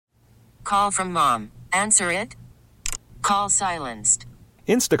Call from mom. Answer it. Call silenced.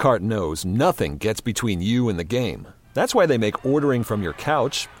 Instacart knows nothing gets between you and the game. That's why they make ordering from your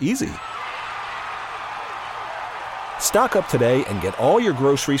couch easy. Stock up today and get all your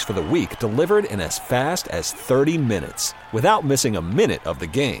groceries for the week delivered in as fast as 30 minutes without missing a minute of the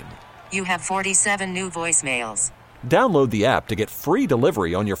game. You have 47 new voicemails. Download the app to get free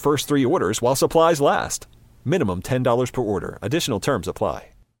delivery on your first 3 orders while supplies last. Minimum $10 per order. Additional terms apply.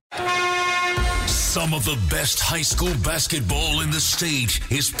 Some of the best high school basketball in the state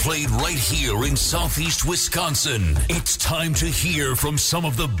is played right here in Southeast Wisconsin. It's time to hear from some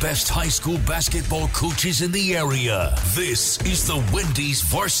of the best high school basketball coaches in the area. This is the Wendy's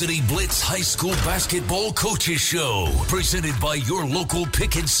Varsity Blitz High School Basketball Coaches Show, presented by your local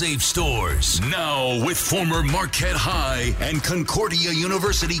Pick and Save stores. Now with former Marquette High and Concordia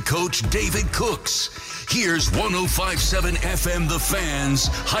University coach David Cooks. Here's 105.7 FM The Fan's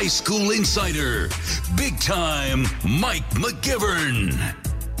High School Insider, Big Time Mike McGivern.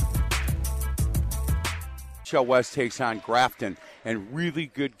 Shell West takes on Grafton, and really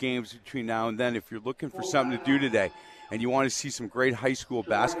good games between now and then. If you're looking for something to do today and you want to see some great high school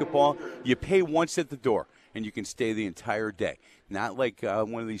basketball, you pay once at the door and you can stay the entire day. Not like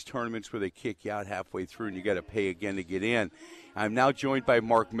one of these tournaments where they kick you out halfway through and you got to pay again to get in. I'm now joined by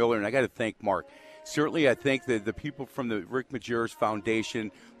Mark Miller, and I got to thank Mark. Certainly, I think that the people from the Rick Majerus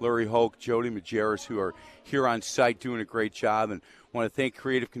Foundation, Larry Hoke, Jody Majerus, who are here on site doing a great job, and want to thank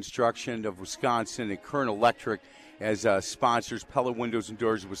Creative Construction of Wisconsin and Current Electric as sponsors, Pella Windows and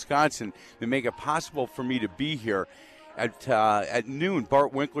Doors of Wisconsin, that make it possible for me to be here. At noon,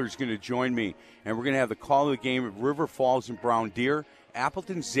 Bart Winkler is going to join me, and we're going to have the call of the game at River Falls and Brown Deer,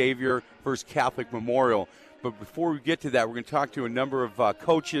 Appleton Xavier versus Catholic Memorial. But before we get to that, we're going to talk to a number of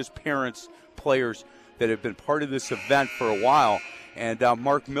coaches, parents, players that have been part of this event for a while. And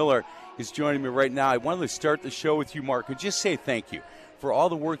Mark Miller is joining me right now. I wanted to start the show with you, Mark, and just say thank you for all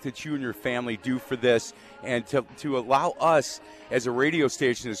the work that you and your family do for this, and to allow us as a radio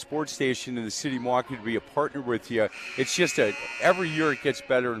station, a sports station in the city of Milwaukee to be a partner with you. It's just every year it gets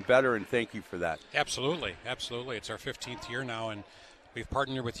better and better, and thank you for that. Absolutely. It's our 15th year now, and we've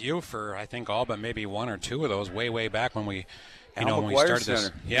partnered with you for, I think, all but maybe 1 or 2 of those way back when we when we started this.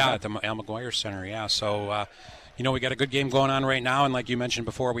 Yeah, at the Al McGuire Center, yeah. So, we got a good game going on right now, and like you mentioned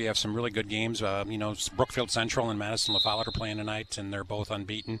before, we have some really good games. Brookfield Central and Madison La Follette are playing tonight, and they're both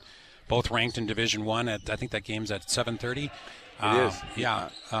unbeaten, both ranked in Division I. I think that game's at 7:30. It is. Yeah.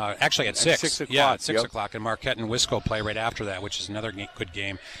 Actually at 6. 6 o'clock. Yeah, at 6 o'clock. And Marquette and Wisco play right after that, which is another good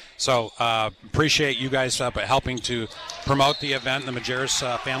game. So appreciate you guys helping to promote the event, the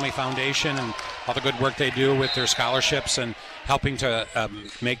Majerus Family Foundation, and all the good work they do with their scholarships and helping to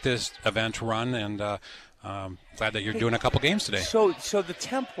make this event run. And glad that you're doing a couple games today. So the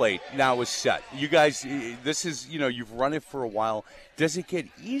template now is set. You guys, this is, you've run it for a while. Does it get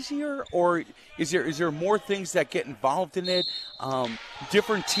easier, or is there more things that get involved in it?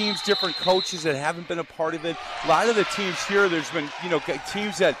 Different teams, different coaches that haven't been a part of it. A lot of the teams here, there's been,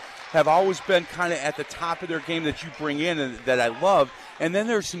 teams that have always been kind of at the top of their game that you bring in and that I love. And then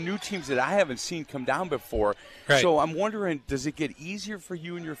there's some new teams that I haven't seen come down before. Right. So I'm wondering, does it get easier for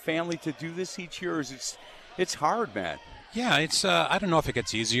you and your family to do this each year, or is it's hard, man? Yeah, it's I don't know if it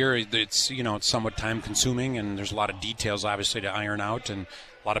gets easier. It's it's somewhat time consuming, and there's a lot of details obviously to iron out and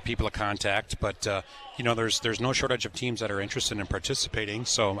a lot of people to contact, but there's no shortage of teams that are interested in participating.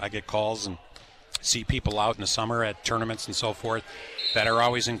 So I get calls and see people out in the summer at tournaments and so forth that are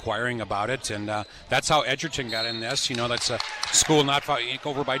always inquiring about it, and that's how Edgerton got in this. That's a school not far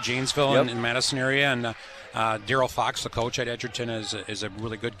over by Janesville in Madison area, and Daryl Fox, the coach at Edgerton, is a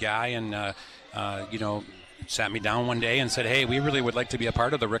really good guy, and sat me down one day and said, hey, we really would like to be a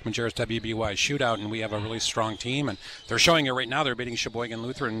part of the Rick Majerus WBY shootout, and we have a really strong team, and they're showing it right now. They're beating Sheboygan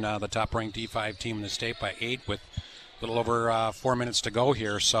Lutheran, the top-ranked D5 team in the state, by 8 with a little over 4 minutes to go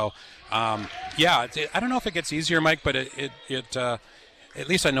here. So, I don't know if it gets easier, Mike, but it at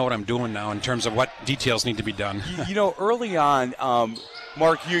least I know what I'm doing now in terms of what details need to be done. Early on,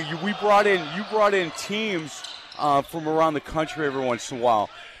 Mark, you brought in teams from around the country every once in a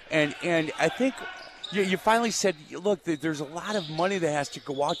while, and I think you finally said, look, there's a lot of money that has to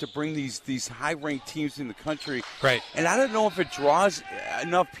go out to bring these high-ranked teams in the country. Right. And I don't know if it draws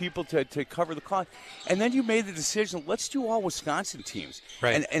enough people to cover the cost. And then you made the decision, let's do all Wisconsin teams.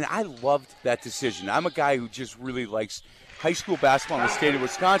 Right. And I loved that decision. I'm a guy who just really likes high school basketball in the state of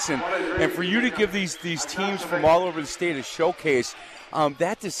Wisconsin. And for you to give these teams from all over the state a showcase,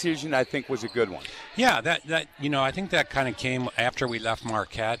 That decision, I think, was a good one. Yeah, that I think that kind of came after we left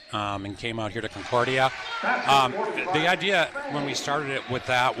Marquette and came out here to Concordia. The idea when we started it with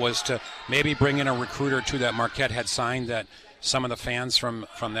that was to maybe bring in a recruiter too that Marquette had signed that some of the fans from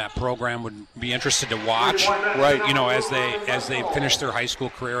that program would be interested to watch, right? As they finish their high school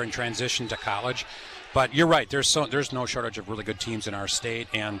career and transition to college. But you're right. There's no shortage of really good teams in our state,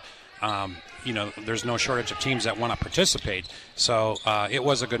 and there's no shortage of teams that want to participate. So it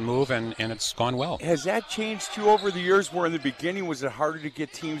was a good move, and it's gone well. Has that changed too over the years? Where in the beginning was it harder to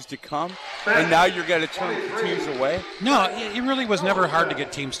get teams to come, and now you're going to turn teams away? No, it really was never hard to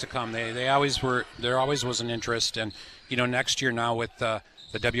get teams to come. They always were. There always was an interest, and next year now with the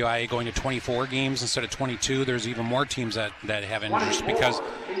WIA going to 24 games instead of 22, there's even more teams that have interest because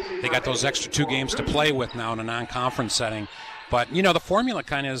they got those extra 2 games to play with now in a non-conference setting. But the formula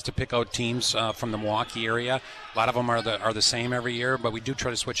kind of is to pick out teams from the Milwaukee area. A lot of them are the same every year, but we do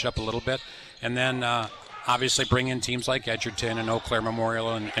try to switch it up a little bit, and then obviously bring in teams like Edgerton and Eau Claire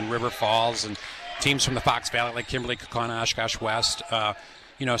Memorial and River Falls, and teams from the Fox Valley like Kimberly, Kaukauna, Oshkosh West.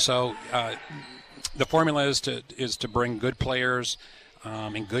 The formula is to bring good players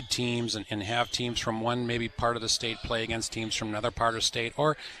and good teams and have teams from one maybe part of the state play against teams from another part of the state,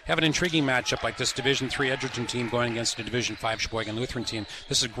 or have an intriguing matchup like this Division III Edgerton team going against a Division V Sheboygan Lutheran team.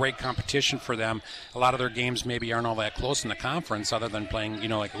 This is great competition for them. A lot of their games maybe aren't all that close in the conference other than playing,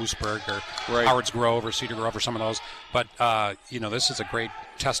 like Oostburg or Howard's Grove or Cedar Grove or some of those. But, this is a great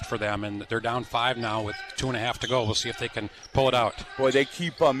test for them, and they're down 5 now with 2.5 to go. We'll see if they can pull it out. Boy, they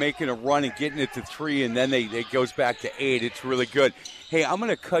keep making a run and getting it to 3, and then it goes back to 8. It's really good. Hey, I'm going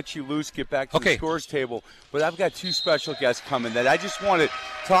to cut you loose, get back to the scores table, but I've got 2 special guests coming that I just want to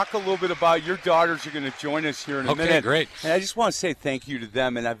talk a little bit about. Your daughters are going to join us here in a minute. Okay, great. And I just want to say thank you to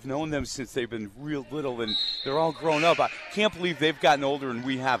them, and I've known them since they've been real little, and they're all grown up. I can't believe they've gotten older and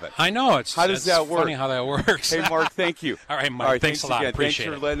we haven't. I know. How does that work? Funny how that works. Hey, Mark, thank you. All right, Mark, thanks a lot. Again. Appreciate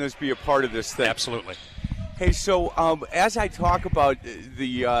Thanks for letting us be a part of this thing. Absolutely. Hey, so as I talk about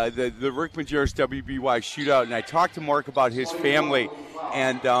the Rick Majerus WBY shootout, and I talk to Mark about his family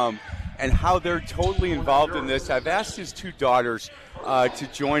and how they're totally involved in this, I've asked his 2 daughters to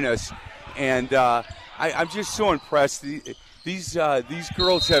join us, and I'm just so impressed. These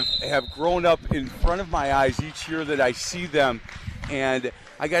girls have grown up in front of my eyes each year that I see them, and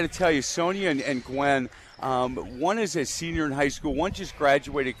I got to tell you, Sonia and Gwen. One is a senior in high school. One just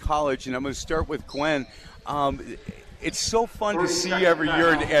graduated college, and I'm going to start with Gwen. It's so fun to see every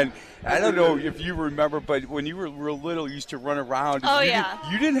year, and I don't know if you remember, but when you were real little, you used to run around.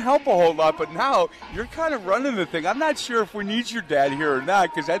 You didn't help a whole lot, but now you're kind of running the thing. I'm not sure if we need your dad here or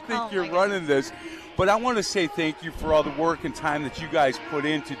not, because I think you're running this. But I want to say thank you for all the work and time that you guys put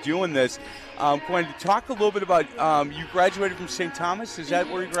into doing this. Gwen, talk a little bit about, you graduated from St. Thomas. Is that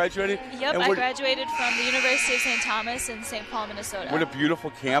where you graduated? Yep, I graduated from the University of St. Thomas in St. Paul, Minnesota. What a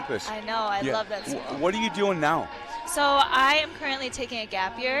beautiful campus. I know. I love that school. What are you doing now? So I am currently taking a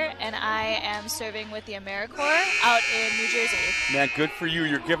gap year, and I am serving with the AmeriCorps out in New Jersey. Man, good for you.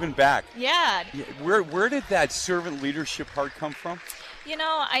 You're giving back. Yeah. Where did that servant leadership heart come from?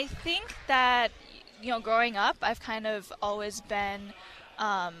 I think that, growing up, I've kind of always been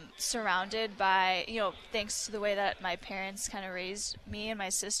surrounded by, thanks to the way that my parents kind of raised me and my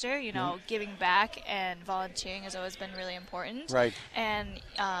sister, giving back and volunteering has always been really important. Right. And,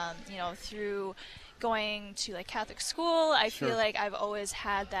 through going to Catholic school, I feel like I've always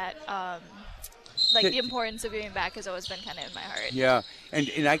had that, the importance of giving back has always been kind of in my heart. Yeah,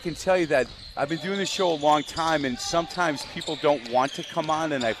 and I can tell you that I've been doing this show a long time, and sometimes people don't want to come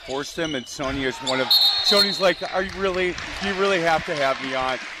on, and I force them, and Sonia's like, do you really have to have me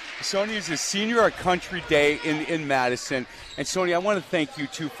on? Sonia's a senior at Country Day in Madison. And Sonia, I want to thank you,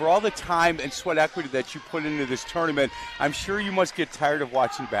 too, for all the time and sweat equity that you put into this tournament. I'm sure you must get tired of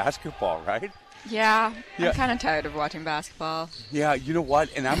watching basketball, right? Yeah, I'm kind of tired of watching basketball. Yeah, you know what?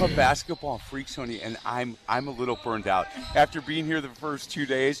 And I'm a basketball freak, Sonia, and I'm a little burned out after being here the first 2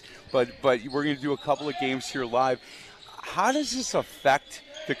 days. But we're going to do a couple of games here live. How does this affect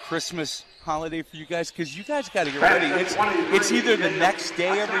the Christmas holiday for you guys? Because you guys got to get ready. It's either the next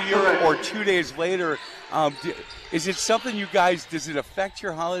day every year or 2 days later. Is it something does it affect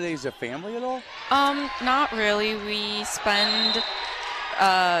your holiday as a family at all? Not really. We spend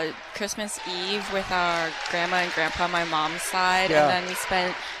Christmas Eve with our grandma and grandpa on my mom's side, and then we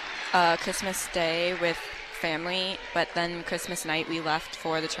spent Christmas Day with family, but then Christmas night we left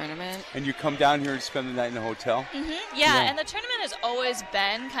for the tournament. And you come down here and spend the night in a hotel? Mm-hmm. Yeah, and the tournament has always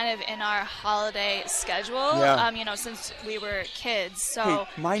been kind of in our holiday schedule, since we were kids. So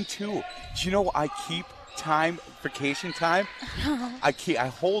hey, mine too. Do you know, I keep vacation time,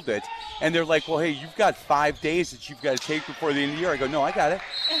 I hold it, and they're like, well, hey, you've got 5 days that you've got to take before the end of the year. I go, no, I got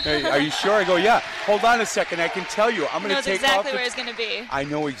it. Are you sure? I go, yeah. Hold on a second. I can tell you. I'm going to take exactly off. where it's going to be. I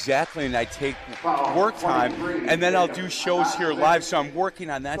know exactly, and I take work time, and then I'll do shows here live. So I'm working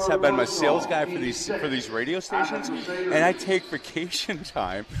on that side. I'm a sales guy for these radio stations, and I take vacation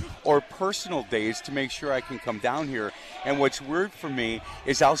time or personal days to make sure I can come down here. And what's weird for me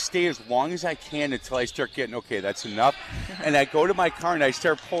is I'll stay as long as I can until I start getting, okay, that's enough. And I go to my car and I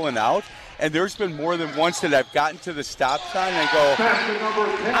start pulling out. And there's been more than once that I've gotten to the stop sign and I go,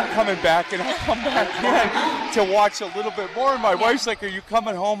 I'm coming back, and I'll come back in to watch a little bit more. And my wife's like, are you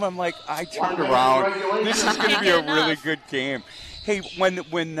coming home? I'm like, I turned around. This is going to be a really good game. Hey, when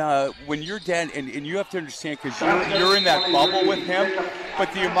your dad, and you have to understand because you're in that bubble with him,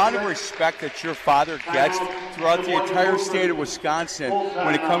 but the amount of respect that your father gets throughout the entire state of Wisconsin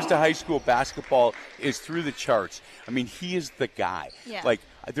when it comes to high school basketball is through the charts. I mean, he is the guy. Yeah. Like,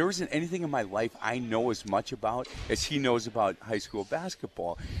 there isn't anything in my life I know as much about as he knows about high school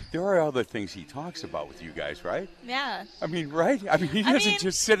basketball. There are other things he talks about with you guys, right? Yeah. I mean, right? I mean, he doesn't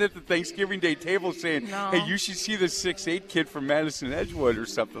just sit at the Thanksgiving Day table saying, hey, you should see this 6'8" kid from Madison Edgewood or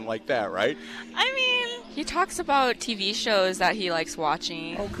something like that, right? I mean, he talks about TV shows that he likes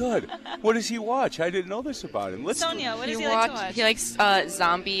watching. Oh, good. What does he watch? I didn't know this about him. Sonia, what does he like to watch? He likes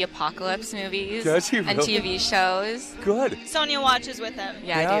zombie apocalypse movies. Does he really? And TV shows. Good. Sonia watches with him.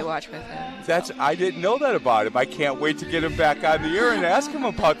 Yeah, I do watch with him. I didn't know that about him. I can't wait to get him back on the air and ask him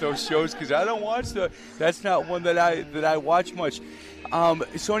about those shows because I don't watch that's not one that I watch much.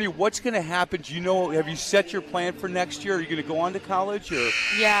 Sonia, what's going to happen? Do you know? Have you set your plan for next year? Are you going to go on to college or?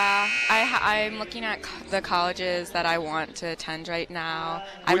 Yeah, I'm looking at the colleges that I want to attend right now.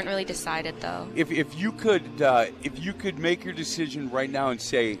 I haven't really decided though. If you could make your decision right now and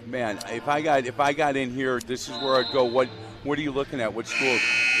say, man, if I got in here, this is where I'd go. What are you looking at? What schools?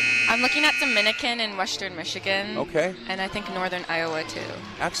 I'm looking at Dominican in Western Michigan. Okay. And I think Northern Iowa too.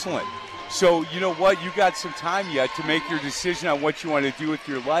 Excellent. So you know what? You got some time yet to make your decision on what you want to do with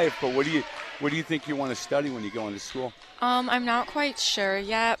your life. But what do you think you want to study when you go into school? I'm not quite sure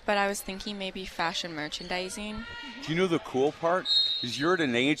yet, but I was thinking maybe fashion merchandising. Do you know the cool part is you're at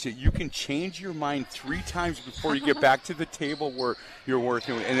an age that you can change your mind 3 times before you get back to the table where you're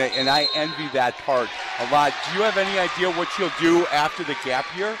working with, and I envy that part a lot. Do you have any idea what you'll do after the gap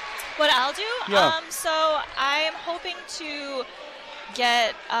year? What I'll do? Yeah. So I am hoping to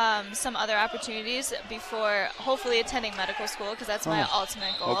get some other opportunities before hopefully attending medical school because that's my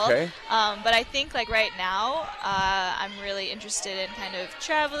ultimate goal. Okay. But I think like right now I'm really interested in kind of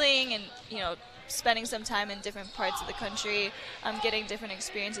traveling and spending some time in different parts of the country, getting different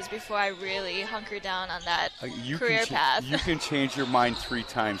experiences before I really hunker down on that career path. You can change your mind 3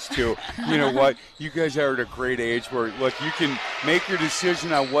 times too. You know what? You guys are at a great age where look, you can make your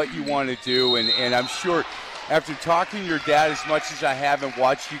decision on what you want to do, and I'm sure after talking to your dad as much as I have and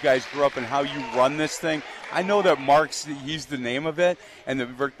watched you guys grow up and how you run this thing, I know that he's the name of it, and the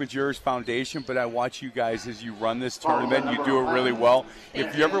Rick Majerus Foundation, but I watch you guys as you run this tournament, and you do it really well.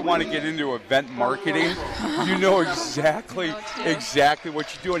 If you ever want to get into event marketing, you know exactly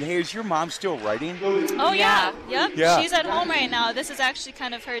what you're doing. Hey, is your mom still writing? Oh, yeah. Yep. Yeah. She's at home right now. This is actually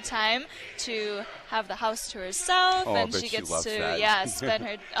kind of her time to have the house to herself, and she gets to spend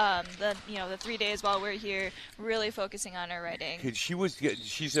her the 3 days while we're here really focusing on her writing.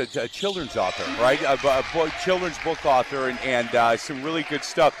 She's a children's author, right? A children's book author, and some really good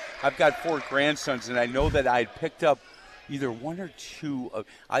stuff. I've got 4 grandsons, and I know that I picked up either 1 or 2.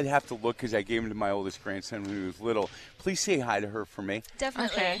 I'd have to look because I gave them to my oldest grandson when he was little. Please say hi to her for me.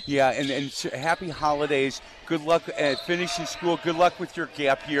 Definitely. Okay. Yeah, and happy holidays. Good luck at finishing school. Good luck with your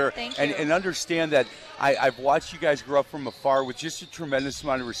gap year. Thank you. And understand that I've watched you guys grow up from afar with just a tremendous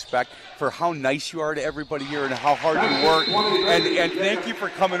amount of respect for how nice you are to everybody here and how hard you work. And thank you for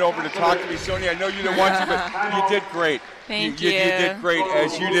coming over to talk to me, Sonia. I know you didn't want to, but you did great. Thank you. You did great,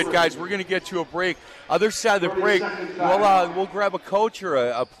 as you did, guys. We're going to get to a break. Other side of the break, we'll grab a coach or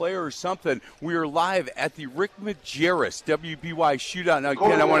a player or something. We are live at the Rick Majerus WBY Shootout. Now,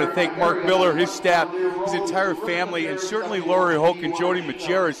 again, I want to thank Mark Miller, his staff, his entire family, and certainly Lori Hoke and Jody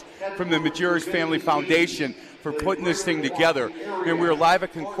Majerus from the Majerus Family Foundation for putting this thing together. And we're live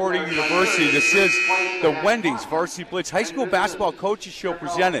at Concordia University. This is the Wendy's Varsity Blitz High School Basketball Coaches Show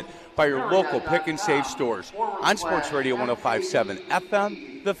presented by your local Pick and Save stores on Sports Radio 105.7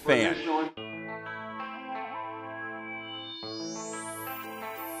 FM, The Fan.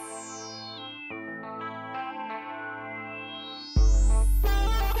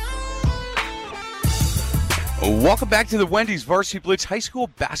 Welcome back to the Wendy's Varsity Blitz High School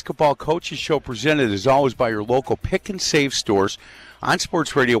Basketball Coaches Show, presented as always by your local Pick and Save stores on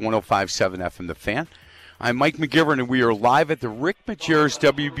Sports Radio 105.7 FM The Fan. I'm Mike McGivern, and we are live at the Rick Majerus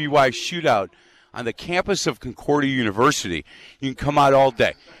WBY Shootout on the campus of Concordia University. You can come out all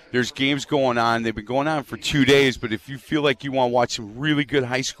day. There's games going on. They've been going on for 2 days, but if you feel like you want to watch some really good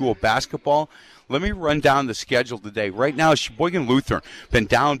high school basketball, let me run down the schedule today. Right now, Sheboygan Lutheran been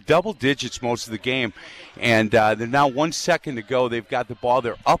down double digits most of the game, and they're now 1 second to go. They've got the ball.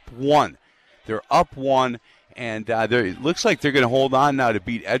 They're up one. And it looks like they're going to hold on now to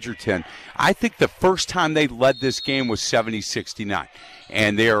beat Edgerton. I think the first time they led this game was 70-69,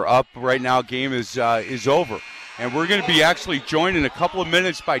 and they are up right now. Game is over, and we're going to be actually joined in a couple of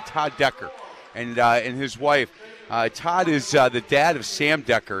minutes by Todd Decker and his wife. Todd is the dad of Sam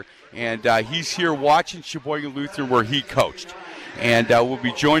Decker, and he's here watching Sheboygan Lutheran where he coached. And we'll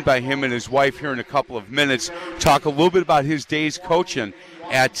be joined by him and his wife here in a couple of minutes, talk a little bit about his days coaching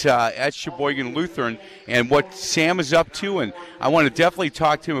at Sheboygan Lutheran and what Sam is up to. And I want to definitely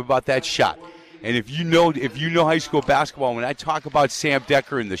talk to him about that shot. And if you know high school basketball, when I talk about Sam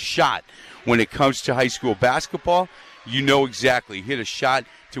Decker and the shot when it comes to high school basketball, you know exactly. He hit a shot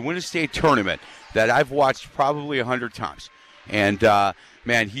to win a state tournament that I've watched probably 100 times. And,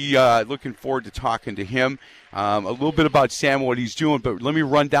 man, he looking forward to talking to him. A little bit about Sam and what he's doing, but let me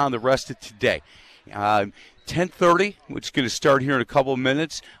run down the rest of today. 10:30, which is going to start here in a couple of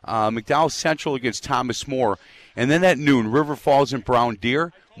minutes. McDowell Central against Thomas More. And then at noon, River Falls and Brown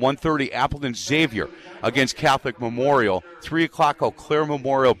Deer. 1:30, Appleton Xavier against Catholic Memorial. 3 o'clock, Eau Claire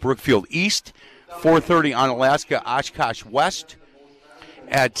Memorial, Brookfield East. 4:30, Onalaska, Oshkosh West.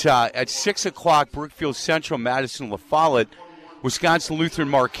 At 6 o'clock, Brookfield Central, Madison La Follette. Wisconsin Lutheran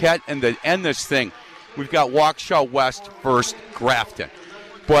Marquette. And to end this thing, we've got Waukesha West versus Grafton.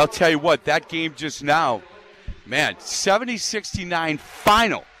 Boy, I'll tell you what, that game just now, man, 70-69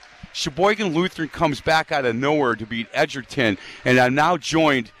 final. Sheboygan Lutheran comes back out of nowhere to beat Edgerton, and I'm now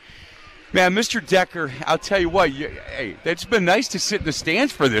joined. Man, Mr. Decker, I'll tell you what, hey, it's been nice to sit in the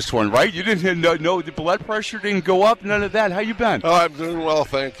stands for this one, right? You didn't know the blood pressure didn't go up, none of that. How you been? Oh, I'm doing well,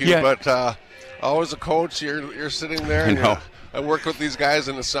 thank you. Yeah. But always a coach, you're sitting there. And, I work with these guys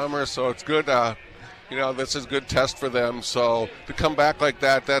in the summer, so it's good. This is a good test for them. So to come back like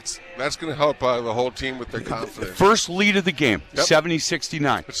that, that's going to help the whole team with their confidence. First lead of the game, yep.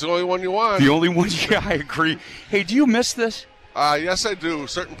 70-69. It's the only one you want. The only one, yeah, I agree. Hey, do you miss this? Yes, I do.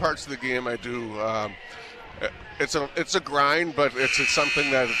 Certain parts of the game I do. It's a grind, but it's something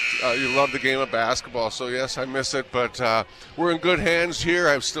that you love the game of basketball. So, yes, I miss it, but we're in good hands here.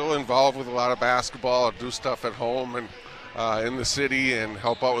 I'm still involved with a lot of basketball. I do stuff at home and in the city and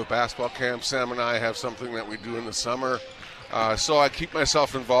help out with basketball camp. Sam and I have something that we do in the summer. So I keep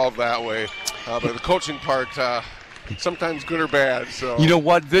myself involved that way. But the coaching part, sometimes good or bad. So you know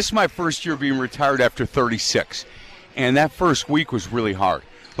what? This is my first year being retired after 36. And that first week was really hard.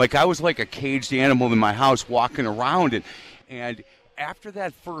 Like I was like a caged animal in my house walking around. And after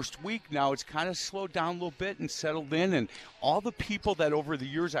that first week, now it's kind of slowed down a little bit and settled in. And all the people that over the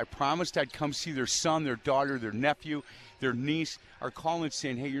years I promised I'd come see their son, their daughter, their nephew, their niece are calling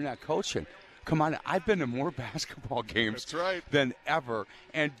saying, hey, you're not coaching. Come on, I've been to more basketball games than ever,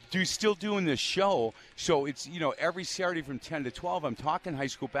 and still doing this show. So it's, every Saturday from 10 to 12, I'm talking high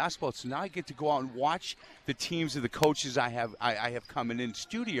school basketball. So now I get to go out and watch the teams of the coaches I have coming in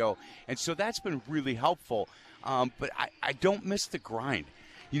studio, and so that's been really helpful. But I don't miss the grind.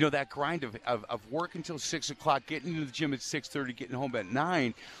 That grind of work until 6 o'clock, getting into the gym at 6:30, getting home at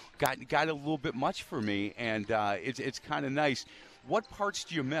 9, got a little bit much for me, and it's kind of nice. What parts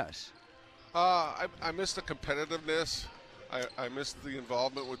do you miss? I miss the competitiveness. I miss the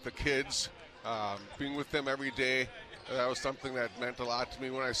involvement with the kids, being with them every day. That was something that meant a lot to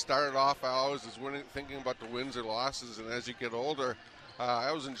me. When I started off, I always was thinking about the wins or losses, and as you get older,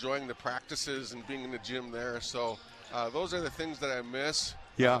 I was enjoying the practices and being in the gym there. So those are the things that I miss.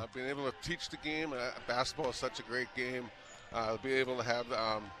 Yeah. Being able to teach the game. Basketball is such a great game. Be able to have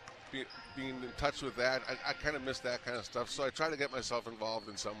being in touch with that, I kind of miss that kind of stuff. So I try to get myself involved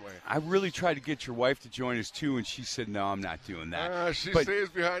in some way. I really tried to get your wife to join us too, and she said, no, I'm not doing that. She stays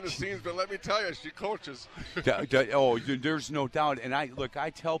behind the scenes, but let me tell you, she coaches. There's no doubt. And I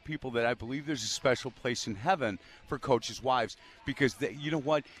tell people that I believe there's a special place in heaven for coaches' wives, because you know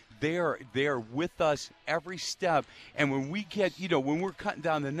what? They are with us every step. And when we get, when we're cutting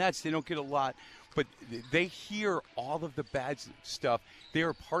down the nets, they don't get a lot. but they hear all of the bad stuff. They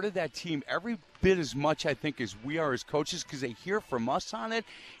are part of that team every bit as much, I think, as we are as coaches, because they hear from us on it.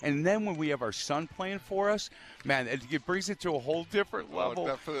 And then when we have our son playing for us, man, it brings it to a whole different level. Oh,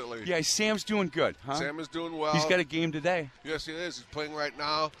 definitely. Yeah, Sam's doing good, huh? Sam is doing well. He's got a game today. Yes, he is. He's playing right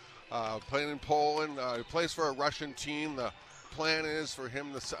now, playing in Poland. He plays for a Russian team. The plan is for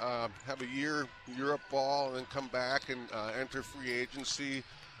him to have a year Europe ball and then come back and enter free agency.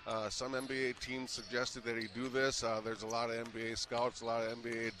 Some NBA teams suggested that he do this. There's a lot of NBA scouts, a lot of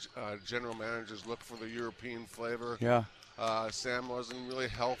NBA general managers look for the European flavor. Yeah. Sam wasn't really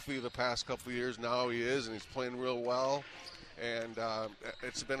healthy the past couple of years. Now he is, and he's playing real well. And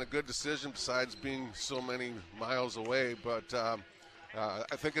it's been a good decision besides being so many miles away. But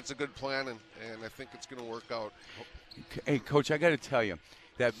I think it's a good plan, and I think it's going to work out. Hey, Coach, I got to tell you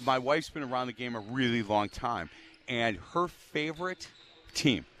that my wife's been around the game a really long time, and her favorite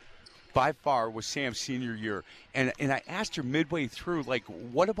team by far was Sam's senior year. And I asked her midway through, like,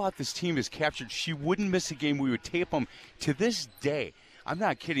 what about this team is captured? She wouldn't miss a game. We would tape them. To this day, I'm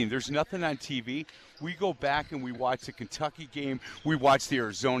not kidding. There's nothing on TV. We go back and we watch the Kentucky game. We watch the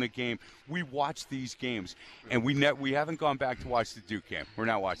Arizona game. We watch these games. And we haven't gone back to watch the Duke game. We're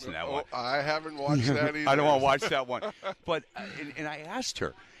not watching that one. I haven't watched that either. I don't want to watch that one. But and I asked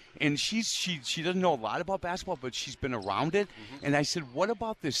her, and she doesn't know a lot about basketball, but she's been around it. Mm-hmm. And I said, what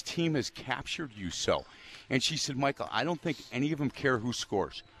about this team has captured you so? And she said, Michael, I don't think any of them care who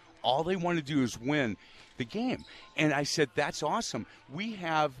scores. All they want to do is win the game. And I said, that's awesome. We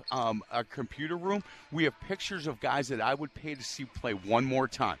have a computer room. We have pictures of guys that I would pay to see play one more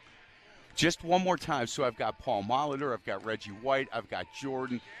time. Just one more time. So I've got Paul Molitor. I've got Reggie White. I've got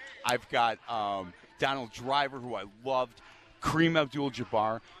Jordan. I've got Donald Driver, who I loved. Kareem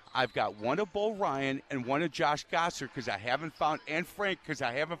Abdul-Jabbar. I've got one of Bo Ryan and one of Josh Gosser because I haven't found, and Frank because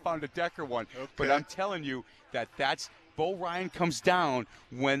I haven't found a Decker one. Okay. But I'm telling you that's Bo Ryan comes down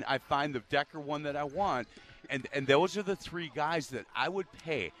when I find the Decker one that I want. And those are the three guys that I would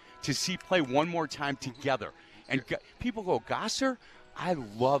pay to see play one more time together. And people go, Gosser? I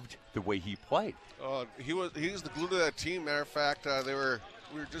loved the way he played. He's the glue to that team. Matter of fact, we were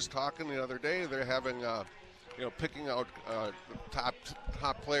just talking the other day. They're having picking out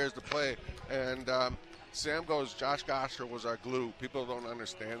top players to play, and Sam goes, Josh Gosser was our glue. People don't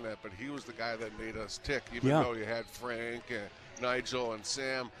understand that, but he was the guy that made us tick, even though you had Frank and Nigel and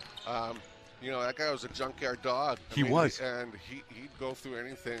Sam. That guy was a junkyard dog. He was. And he'd go through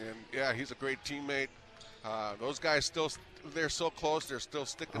anything, and, yeah, he's a great teammate. Those guys they're so close. They're still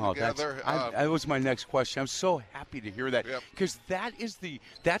sticking together. That was my next question. I'm so happy to hear that because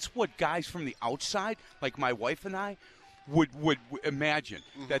that's what guys from the outside, like my wife and I, would imagine.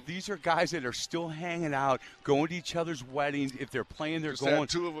 Mm-hmm. That these are guys that are still hanging out, going to each other's weddings. If they're playing, they're going. Had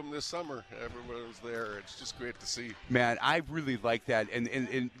two of them this summer. Everyone was there. It's just great to see. Man, I really like that.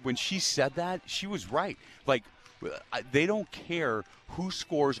 And when she said that, she was right. Like, they don't care who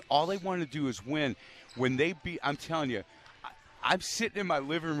scores. All they want to do is win. When they beat, I'm telling you, I'm sitting in my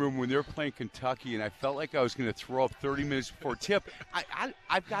living room when they're playing Kentucky, and I felt like I was going to throw up 30 minutes before tip.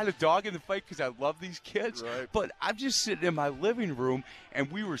 I've got a dog in the fight because I love these kids, right. But I'm just sitting in my living room,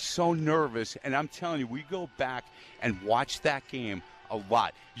 and we were so nervous. And I'm telling you, we go back and watch that game a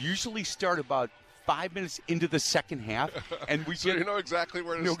lot. Usually start about 5 minutes into the second half, and we you know exactly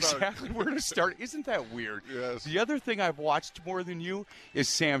where to start. Exactly where to start. Isn't that weird? Yes. The other thing I've watched more than you is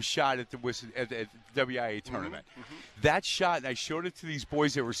Sam's shot at the WIA tournament. Mm-hmm. That shot, and I showed it to these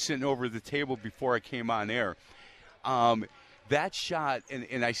boys that were sitting over the table before I came on air. That shot,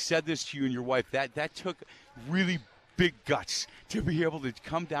 and I said this to you and your wife, that took really big guts to be able to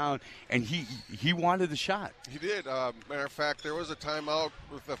come down, and he wanted the shot. He did. Matter of fact, there was a timeout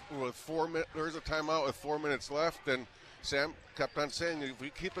with 4 minutes. There was a timeout with 4 minutes left, and Sam kept on saying, "If we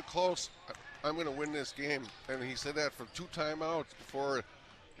keep it close, I'm going to win this game." And he said that for 2 timeouts before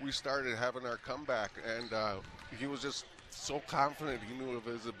we started having our comeback, and he was just so confident. He knew of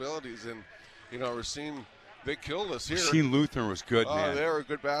his abilities, and Racine. They killed us here. Racine Lutheran was good, man. They're a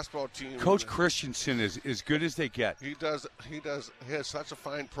good basketball team. Coach Christensen is as good as they get. He does. He has such a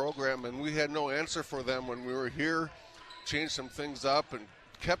fine program, and we had no answer for them when we were here. Changed some things up and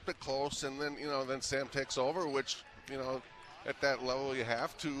kept it close, and then then Sam takes over, which at that level you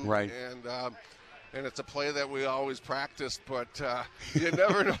have to. Right. And it's a play that we always practice, but you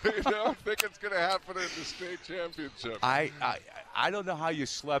never know. You don't think it's going to happen in the state championship. I don't know how you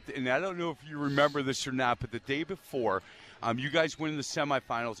slept, and I don't know if you remember this or not, but the day before, you guys went in the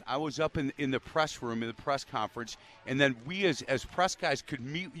semifinals. I was up in the press room, in the press conference, and then we as press guys could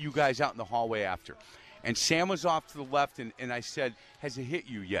meet you guys out in the hallway after. And Sam was off to the left, and I said, "Has it hit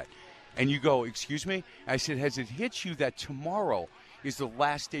you yet?" And you go, excuse me? I said, has it hit you that tomorrow is the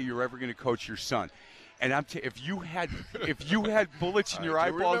last day you're ever going to coach your son? And if you had bullets in your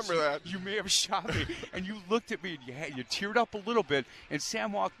eyeballs, you may have shot me. And you looked at me and you teared up a little bit. And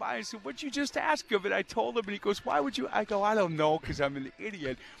Sam walked by and said, "What'd you just ask him?" And I told him, and he goes, "Why would you?" I go, "I don't know, because I'm an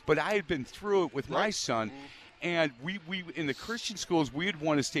idiot." But I had been through it with my son, and we in the Christian schools we had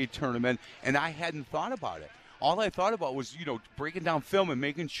won a state tournament, and I hadn't thought about it. All I thought about was, breaking down film and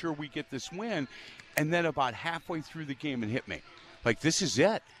making sure we get this win. And then about halfway through the game, it hit me, like, this is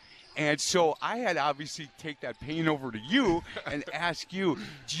it. And so I had obviously take that pain over to you and ask you,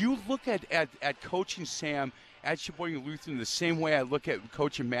 do you look at coaching Sam at Sheboygan Lutheran the same way I look at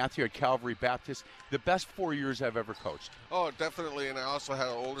coaching Matthew at Calvary Baptist? The best 4 years I've ever coached. Oh, definitely. And I also had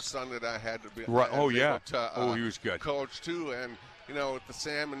an oldest son that I had to be right. Oh, yeah. He was good. Coach, too. And, with the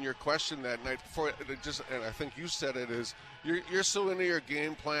Sam and your question that night before, and I think you said it, is you're so into your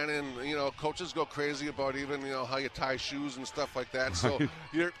game planning. Coaches go crazy about even how you tie shoes and stuff like that. So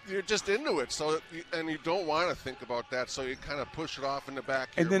you're just into it. So and you don't want to think about that. So you kind of push it off in the back.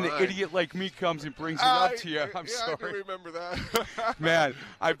 And then mind. The idiot like me comes and brings it up to you. I'm sorry. I do remember that. Man,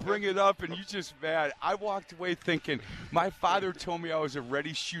 I bring it up and you just mad. I walked away thinking, my father told me I was a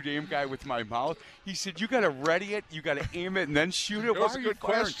ready, shoot, aim guy with my mouth. He said, you got to ready it, you got to aim it, and then shoot it. It was a good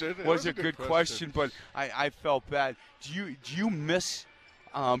question. It was a good question, but I felt bad. Do you miss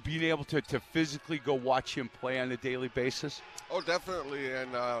being able to physically go watch him play on a daily basis? Oh, definitely.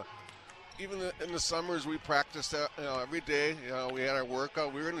 And even in the summers, we practiced every day. We had our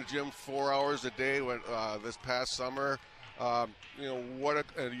workout. We were in the gym 4 hours a day this past summer.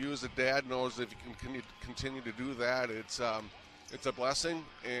 You as a dad knows if you can continue to do that, it's a blessing.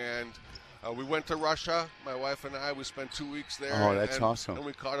 And we went to Russia, my wife and I. We spent 2 weeks there. Oh, that's awesome. And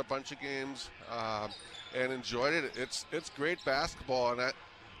we caught a bunch of games and enjoyed it. It's great basketball, and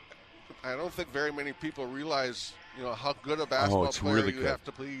I don't think very many people realize how good a basketball player really you have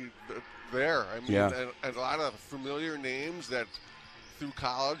to be there. I mean, yeah. and a lot of familiar names that through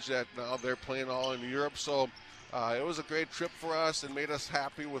college that now they're playing all in Europe. So it was a great trip for us and made us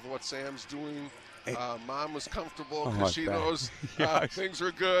happy with what Sam's doing. Mom was comfortable because she knows things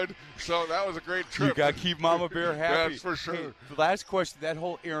were good. So that was a great trip. You got to keep Mama Bear happy. That's for sure. Hey, the last question, that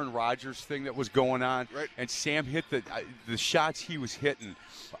whole Aaron Rodgers thing that was going on, right. And Sam hit the shots he was hitting,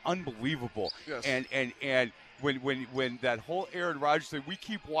 unbelievable. Yes. And when that whole Aaron Rodgers thing, we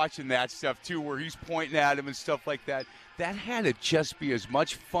keep watching that stuff too, where he's pointing at him and stuff like that. That had to just be as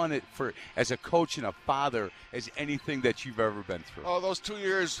much fun as a coach and a father as anything that you've ever been through. Oh, those 2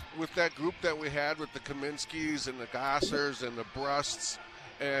 years with that group that we had with the Kaminskis and the Gossers and the Brusts,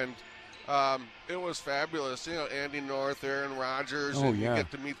 and it was fabulous. Andy North, Aaron Rodgers, and you get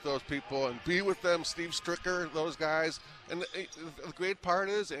to meet those people and be with them, Steve Stricker, those guys. And the great part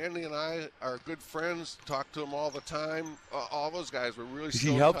is Andy and I are good friends, talk to him all the time. All those guys were really Has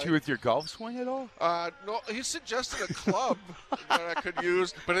he helped you with your golf swing at all? No, he suggested a club that I could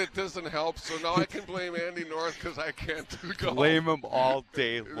use, but it doesn't help. So now I can blame Andy North because I can't do golf. Blame him all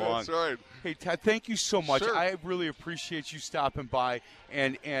day long. That's right. Hey, Ted, thank you so much. Sure. I really appreciate you stopping by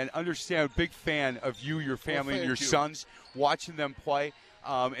and understand. Big fan of you, your family, and your sons, watching them play.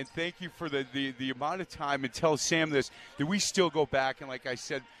 And thank you for the amount of time, and tell Sam this, that we still go back. And like I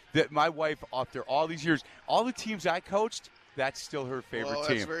said, that my wife, after all these years, all the teams I coached, that's still her favorite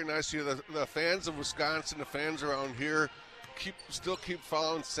team. That's very nice of you. The fans of Wisconsin, the fans around here, still keep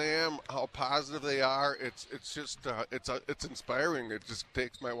following Sam, how positive they are. It's just it's inspiring. It just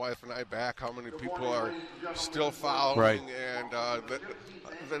takes my wife and I back how many people are still following, and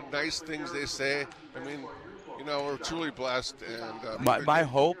the nice things they say. I mean, we're truly blessed. And my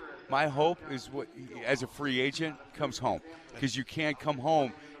hope is what, as a free agent, comes home, because you can't come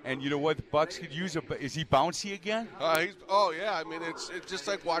home. And you know what? The Bucks could use it. Is he bouncy again? I mean, it's just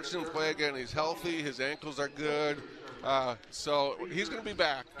like watching him play again. He's healthy. His ankles are good. So he's going to be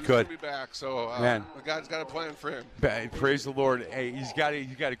back. He's going to be back. So Man. The God's got a plan for him. Praise the Lord. Hey, he's got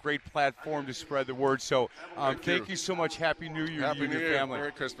a great platform to spread the word. So thank you so much. Happy New Year to you and your family.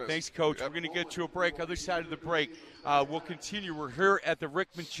 Merry Christmas. Thanks, Coach. Yep. We're going to get to a break. Other side of the break, we'll continue. We're here at the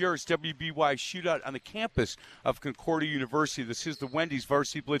Rickman Jarris WBY Shootout on the campus of Concordia University. This is the Wendy's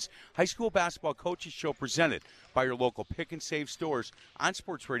Varsity Blitz High School Basketball Coaches Show, presented by your local Pick and Save stores on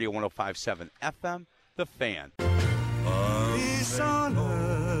Sports Radio 105.7 FM, The Fan. Peace on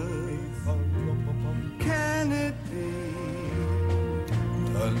earth, can it be?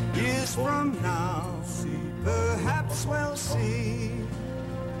 Years from now, perhaps we'll see.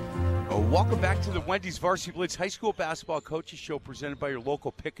 Welcome back to the Wendy's Varsity Blitz High School Basketball Coaches Show, presented by your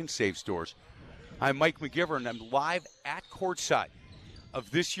local Pick and Save stores. I'm Mike McGivern, and I'm live at courtside. of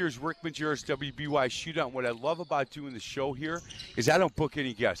this year's Rick Majerus WBY Shootout. What I love about doing the show here is I don't book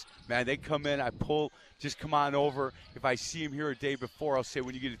any guests. Man, they come in, I pull, just come on over. If I see him here a day before, I'll say,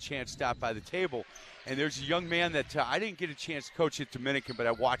 when you get a chance, stop by the table. And there's a young man that I didn't get a chance to coach at Dominican, but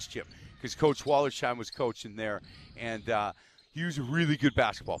I watched him because Coach Wallersheim was coaching there. And he was a really good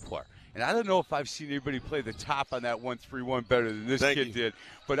basketball player. And I don't know if I've seen anybody play the top on that 1-3-1 better than this kid did.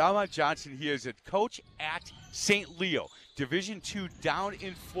 But Ahmad Johnson, he is a coach at St. Leo, Division II down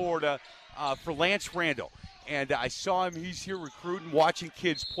in Florida for Lance Randall. And I saw him. He's here recruiting, watching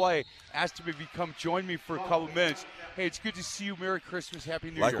kids play. Asked him if he'd come join me for a couple minutes. Hey, it's good to see you. Merry Christmas. Happy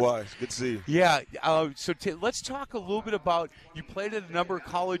New Year. Likewise. Good to see you. Yeah. So let's talk a little bit about, you played at a number of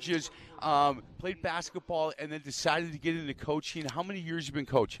colleges, played basketball, and then decided to get into coaching. How many years have you been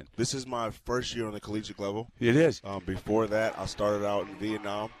coaching? This is my first year on the collegiate level. It is. Before that, I started out in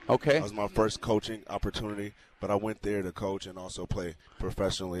Vietnam. Okay. That was my first coaching opportunity, but I went there to coach and also play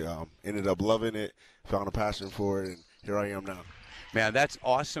professionally. Ended up loving it, found a passion for it, and here I am now. Man, that's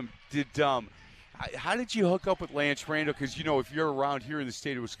awesome. How did you hook up with Lance Randall? Because, if you're around here in the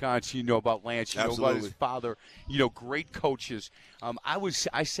state of Wisconsin, you know about Lance. You Absolutely. know about his father. Great coaches.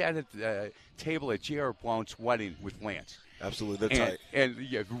 I sat at the table at J.R. Blount's wedding with Lance. Absolutely, they're tight. And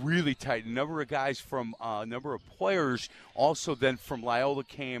yeah, really tight. A number of guys from a number of players also then from Loyola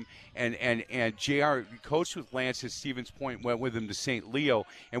came, and JR coached with Lance at Stevens Point, went with him to St. Leo.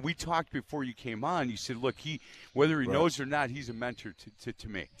 And we talked before you came on. You said, look, whether he knows or not, he's a mentor to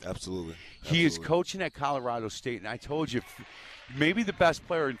me. Absolutely. He is coaching at Colorado State, and I told you, maybe the best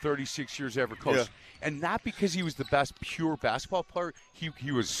player in 36 years ever coached. Yeah. And not because he was the best pure basketball player,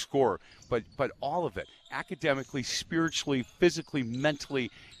 he was a scorer, but all of it. Academically, spiritually, physically,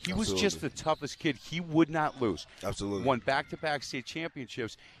 mentally, he was just the toughest kid. He would not lose. Absolutely. Won back-to-back state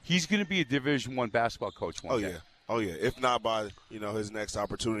championships. He's going to be a Division I basketball coach one day. Oh, yeah. If not by, his next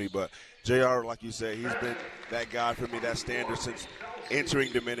opportunity. But JR, like you said, he's been that guy for me, that standard since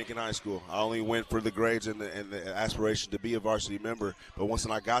entering Dominican high school. I only went for the grades and the aspiration to be a varsity member. But once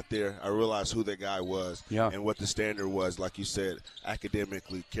I got there, I realized who that guy was and what the standard was, like you said,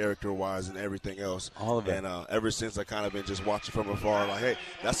 academically, character-wise, and everything else. All of it. And ever since, I kind of been just watching from afar, like, hey,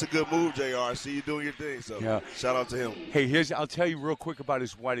 that's a good move, JR. I see you doing your thing. So shout out to him. Hey, I'll tell you real quick about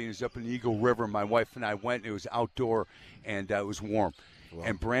his wedding. It was up in the Eagle River. My wife and I went. It was outdoor, and it was warm. Wow.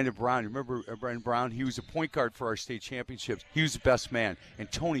 And Brandon Brown, remember Brandon Brown? He was a point guard for our state championships. He was the best man.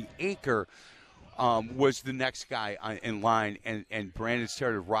 And Tony Aker was the next guy in line, and Brandon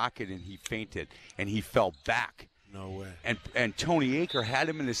started rocking, and he fainted, and he fell back. No way. And Tony Aker had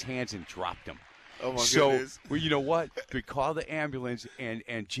him in his hands and dropped him. Oh, my goodness. Well, you know what? They called the ambulance,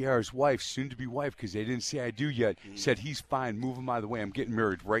 and JR's wife, soon-to-be wife, because they didn't say I do yet, said, he's fine, move him out of the way. I'm getting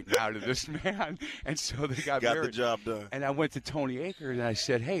married right now to this man. And so they got married. Got the job done. And I went to Tony Aker, and I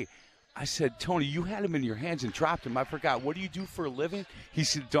said, hey, Tony, you had him in your hands and dropped him. I forgot. What do you do for a living? He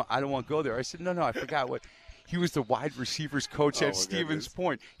said, I don't want to go there. I said, no, I forgot what. He was the wide receivers coach at Stevens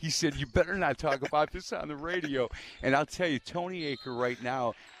Point. He said, you better not talk about this on the radio. And I'll tell you, Tony Aker right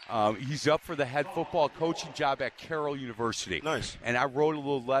now, he's up for the head football coaching job at Carroll University. Nice. And I wrote a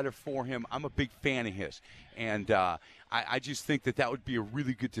little letter for him. I'm a big fan of his. And I just think that would be a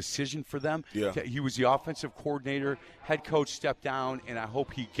really good decision for them. Yeah. He was the offensive coordinator, head coach stepped down, and I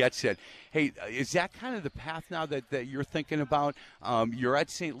hope he gets it. Hey, is that kind of the path now that you're thinking about? You're at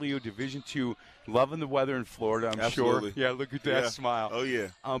St. Leo Division II, loving the weather in Florida, I'm Absolutely. sure. Yeah, look at that smile. Oh, yeah.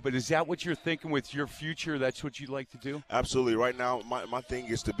 But is that what you're thinking with your future? That's what you'd like to do? Absolutely. Right now, my thing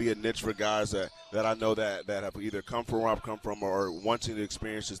is to be a niche for guys that I know that have either come from where I've come from or wanting to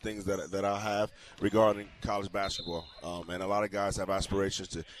experience the things that I have regarding college basketball. And a lot of guys have aspirations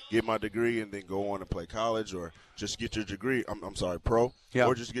to get my degree and then go on and play college or just get your degree. I'm sorry, pro,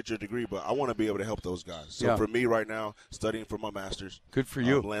 or just get your degree. But I want to be able to help those guys. So for me right now, studying for my master's. Good for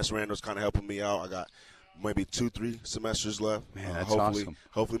you. Lance Randall's kind of helping me out. I got maybe 2-3 semesters left. Man, that's awesome.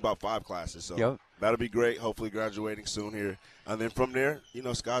 Hopefully about 5 classes. So that'll be great. Hopefully graduating soon here. And then from there,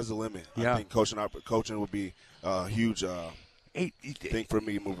 sky's the limit. I think coaching would be a huge thing for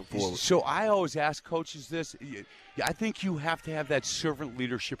me moving forward. So I always ask coaches this. I think you have to have that servant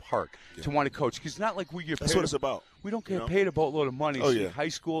leadership heart to want to coach, because it's not like we get paid. That's what it's about. We don't get paid a boatload of money. Oh, yeah. High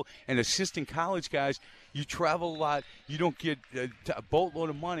school and assistant college guys, you travel a lot. You don't get a boatload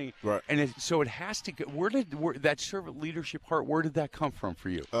of money. Right. And so it has to get – where that servant leadership heart, where did that come from for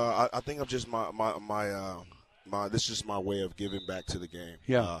you? I think I'm just this is just my way of giving back to the game.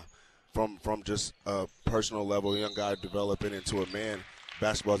 Yeah. From just a personal level, a young guy developing into a man,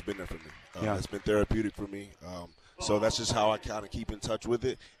 basketball's been there for me. It's been therapeutic for me. So that's just how I kind of keep in touch with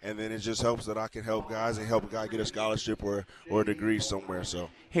it. And then it just helps that I can help guys and help a guy get a scholarship or a degree somewhere. So,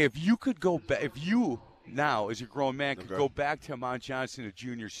 hey, if you could go back, if you now, as a grown man, could go back to Mount Johnson, a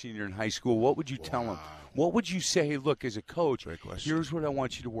junior, senior in high school, what would you tell him? What would you say? Hey, look, as a coach, here's what I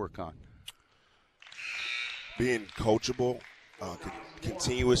want you to work on. Being coachable,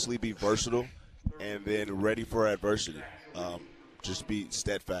 continuously be versatile, and then ready for adversity. Just be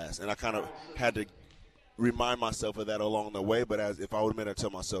steadfast. And I kind of had to remind myself of that along the way, but if I would have been to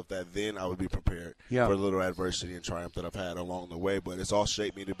tell myself that then, I would be prepared for the little adversity and triumph that I've had along the way. But it's all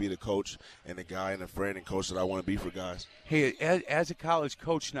shaped me to be the coach and the guy and the friend and coach that I want to be for guys. Hey, as a college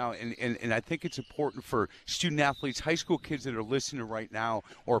coach now, and I think it's important for student-athletes, high school kids that are listening right now,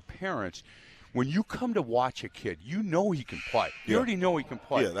 or parents, when you come to watch a kid, you know he can play. You already know he can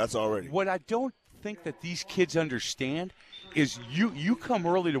play. Yeah, that's already. What I don't think that these kids understand is you come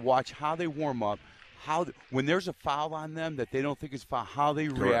early to watch how they warm up, when there's a foul on them that they don't think is foul, how they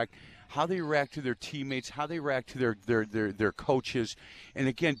react, how they react to their teammates, how they react to their coaches. And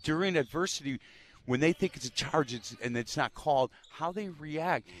again, during adversity, when they think it's a charge and it's not called, how they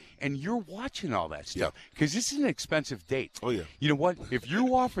react. And you're watching all that stuff because this is an expensive date. Oh, yeah. You know what? If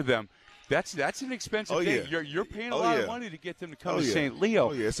you offer them, that's an expensive date. You're paying a lot of money to get them to come to St. Leo.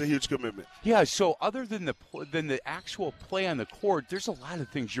 Oh, yeah, it's a huge commitment. Yeah, so other than the actual play on the court, there's a lot of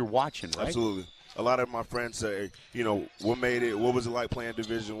things you're watching, right? Absolutely. A lot of my friends say, what was it like playing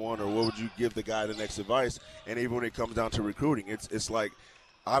Division I, or what would you give the guy the next advice? And even when it comes down to recruiting, it's like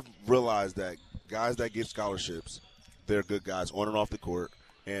I've realized that guys that get scholarships, they're good guys on and off the court,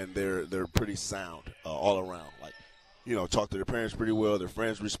 and they're pretty sound all around. Like, talk to their parents pretty well, their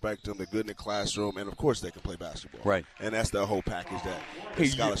friends respect them, they're good in the classroom, and of course they can play basketball. Right. And that's the whole package that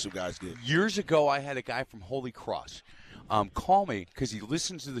scholarship guys get. Years ago, I had a guy from Holy Cross call me because he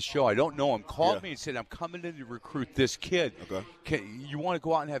listens to the show. I don't know him. Called me and said, I'm coming in to recruit this kid. Okay. You want to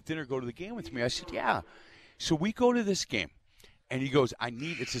go out and have dinner, go to the game with me? I said, yeah. So we go to this game, and he goes,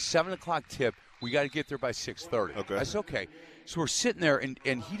 it's a 7 o'clock tip. We got to get there by 6:30. Okay. I said, okay. So we're sitting there, and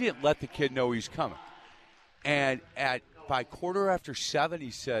he didn't let the kid know he's coming. And by 7:15,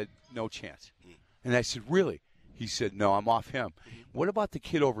 he said, no chance. And I said, really? He said, no, I'm off him. What about the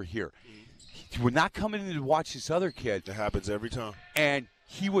kid over here? We're not coming in to watch this other kid. It happens every time. And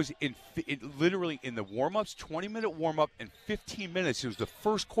he was literally in the warm-ups, 20-minute warm-up, and 15 minutes. It was the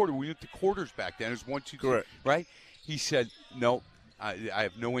first quarter. We went to quarters back then. It was 1, 2, 3. Correct. Right? He said, no, I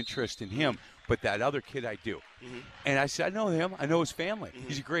have no interest in him, but that other kid I do. Mm-hmm. And I said, I know him. I know his family. Mm-hmm.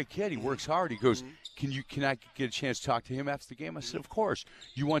 He's a great kid. He works hard. He goes, can I get a chance to talk to him after the game? I said, of course.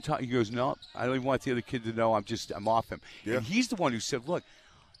 You want to talk? He goes, no, I don't even want the other kid to know. I'm off him. Yeah. And he's the one who said, look,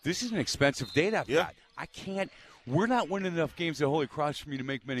 this is an expensive date I've got. I can't. We're not winning enough games at Holy Cross for me to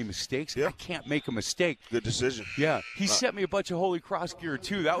make many mistakes. I can't make a mistake. Good decision. Yeah. He sent me a bunch of Holy Cross gear,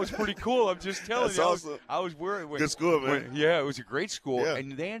 too. That was pretty cool. I'm just telling you. Awesome. I was wearing it. Good school, man. It was a great school. Yeah.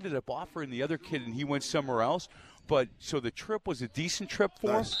 And they ended up offering the other kid, and he went somewhere else. But so the trip was a decent trip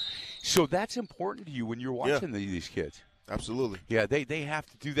for him. So that's important to you when you're watching these kids. Absolutely. Yeah, they have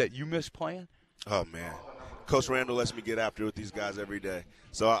to do that. You miss playing? Oh, man. Coach Randall lets me get after it with these guys every day.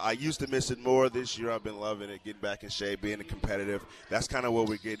 So I used to miss it more. This year I've been loving it, getting back in shape, being competitive. That's kind of what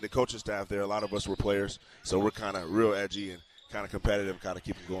we're getting. The coaching staff there, a lot of us were players, so we're kind of real edgy and kind of competitive, kind of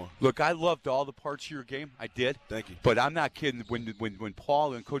keep them going. Look, I loved all the parts of your game. I did. Thank you. But I'm not kidding. When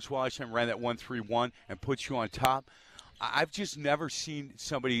Paul and Coach Washington ran that 1-3-1 and put you on top, I've just never seen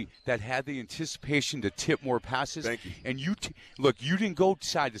somebody that had the anticipation to tip more passes. Thank you. And you you didn't go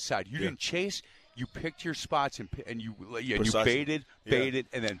side to side. You didn't chase. You picked your spots and you baited,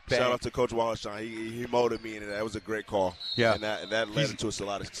 and then bang. Shout out to Coach Wallerstein. He molded me, and that was a great call. Yeah. And that led to us a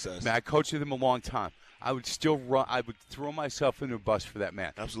lot of success. Man, I coached with him a long time. I would still run. I would throw myself into a bus for that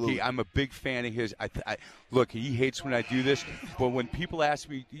man. Absolutely. I'm a big fan of his. Look, he hates when I do this, but when people ask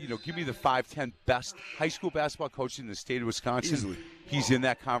me, give me the 5-10 best high school basketball coaches in the state of Wisconsin, Easily. He's in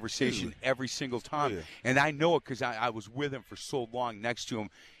that conversation every single time. Oh, yeah. And I know it because I was with him for so long next to him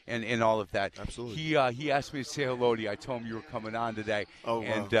and all of that. Absolutely. He asked me to say hello to you. I told him you were coming on today. Oh,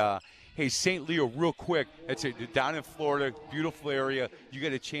 and, wow. Hey, St. Leo, real quick, down in Florida, beautiful area. You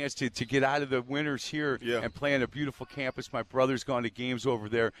get a chance to get out of the winters here and play on a beautiful campus. My brother's gone to games over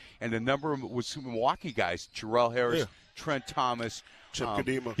there, and a number of them was some Milwaukee guys, Jarrell Harris, Trent Thomas. Chip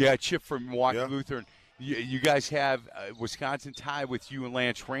Kadima. Yeah, Chip from Milwaukee Lutheran. You guys have Wisconsin tie with you and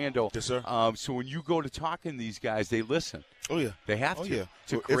Lance Randall. Yes, sir. So when you go to talking to these guys, they listen. Oh, yeah. They have to. Yeah.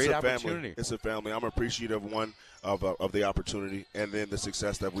 It's a great opportunity. Family. It's a family. I'm appreciative, one, of the opportunity and then the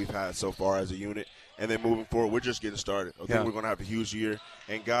success that we've had so far as a unit. and then moving forward, we're just getting started. I Yeah. think we're going to have a huge year.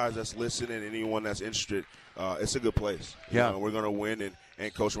 And guys that's listening, anyone that's interested, it's a good place. Yeah. We're going to win,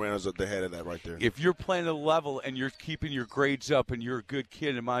 and Coach Randall's at the head of that right there. If you're playing at a level and you're keeping your grades up and you're a good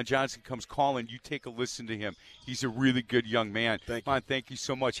kid and Mon Johnson comes calling, you take a listen to him. He's a really good young man. Thank you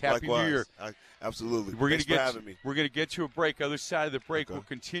so much. Happy Likewise. New Year. Absolutely. Thanks for having me. We're going to get to a break. Other side of the break, we'll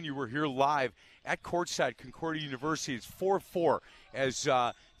continue. We're here live at courtside, Concordia University. It's 4-4 as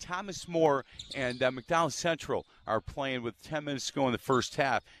Thomas More and McDonald Central are playing with 10 minutes to go in the first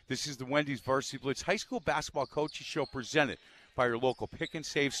half. This is the Wendy's Varsity Blitz High School Basketball Coaches Show presented by your local Pick and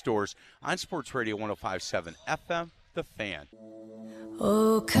Save stores on Sports Radio 105.7 FM, The Fan.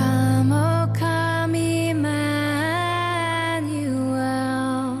 Oh, come, Emmanuel,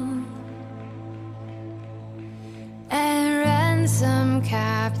 and ransom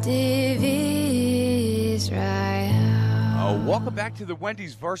captive Israel. Welcome back to the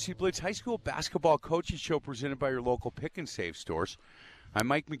Wendy's Varsity Blitz High School Basketball Coaches Show presented by your local Pick and Save stores. I'm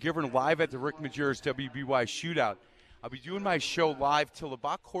Mike McGivern live at the Rick Majerus WBY Shootout. I'll be doing my show live till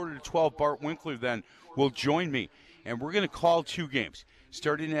about 11:45. Bart Winkler then will join me, and we're going to call 2 games.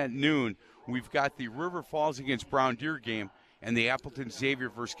 Starting at noon, we've got the River Falls against Brown Deer game and the Appleton Xavier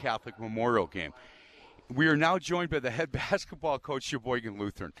versus Catholic Memorial game. We are now joined by the head basketball coach, Sheboygan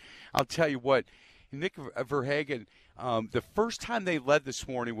Lutheran. I'll tell you what, Nick Verhagen, the first time they led this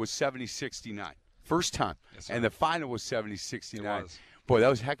morning was 70-69. First time. Yes, sir. And the final was 70-69. It was. Boy, that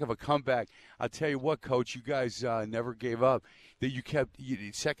was a heck of a comeback. I'll tell you what, Coach, you guys never gave up. That you kept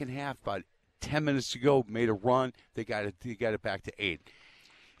second half, about 10 minutes to go, made a run. They got it back to 8.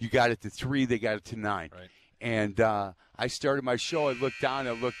 You got it to 3. They got it to 9. Right. And I started my show. I looked down.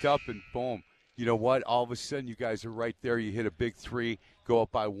 I looked up, and boom. You know what? All of a sudden, you guys are right there. You hit a big 3, go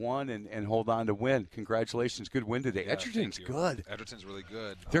up by 1, and hold on to win. Congratulations. Good win today. Yeah, Edgerton's good. Edgerton's really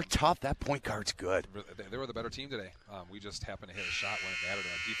good. They're tough. That point guard's good. They were the better team today. We just happened to hit a shot when it mattered,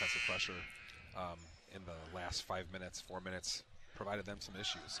 and defensive pressure in the last 5 minutes, 4 minutes, provided them some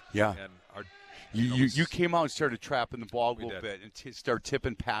issues. Yeah. And you came out and started trapping the ball a little bit and start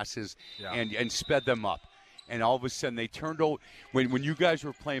tipping passes and sped them up. And all of a sudden they turned over. When you guys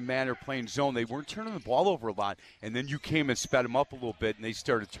were playing man or playing zone, they weren't turning the ball over a lot. And then you came and sped them up a little bit, and they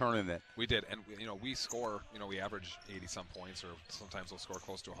started turning it. We did. And, we score, we average 80-some points, or sometimes we'll score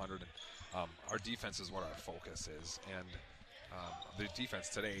close to 100. And our defense is what our focus is. And the defense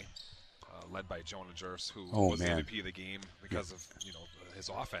today, led by Jonah Jers, who was the MVP of the game because of, his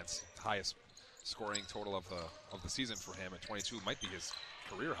offense, highest scoring total of the season for him at 22, might be his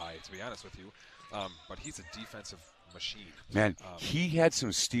career high, to be honest with you. But he's a defensive machine. Man, he had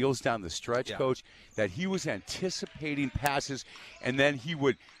some steals down the stretch, Coach, that he was anticipating passes, and then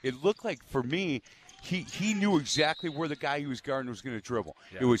it looked like, for me, he knew exactly where the guy he was guarding was going to dribble.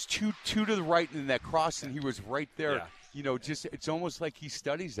 Yeah. It was two to the right, and then that cross, and he was right there. Yeah. It's almost like he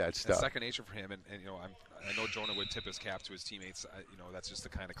studies that stuff. It's second nature for him, and I know Jonah would tip his cap to his teammates. That's just the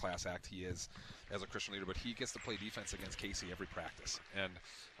kind of class act he is as a Christian leader. But he gets to play defense against Casey every practice, and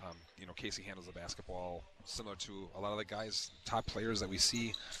Casey handles the basketball similar to a lot of the guys, top players that we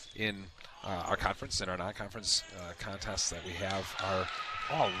see in our conference and our non-conference contests that we have are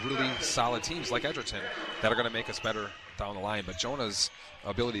all really solid teams like Edgerton that are going to make us better down the line. But Jonah's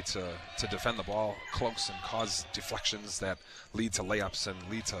ability to defend the ball close and cause deflections that lead to layups and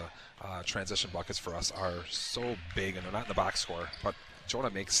lead to transition buckets for us are so big, and they're not in the box score, but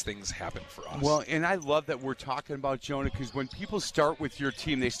Jonah makes things happen for us. Well, and I love that we're talking about Jonah, because when people start with your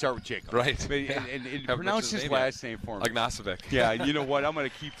team, they start with Jacob. Right. And pronounce his last name for me. Ignacevic. Yeah, you know what? I'm going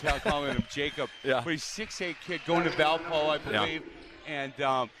to keep calling him Jacob. Yeah. But he's 6'8" kid going to Valpo, I believe. Yeah.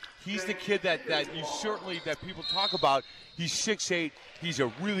 And he's the kid that people talk about. He's 6'8". He's a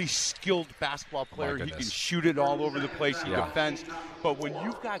really skilled basketball player. He can shoot it all over the place. He defends. But when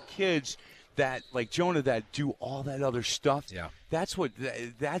you've got kids that, like Jonah, that do all that other stuff, that's what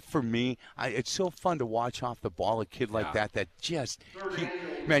that for me. It's so fun to watch off the ball a kid like that just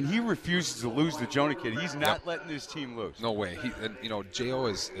he refuses to lose the Jonah kid. He's not letting his team lose. No way. Jo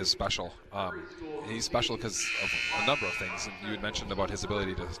is special. He's special because of a number of things. And you had mentioned about his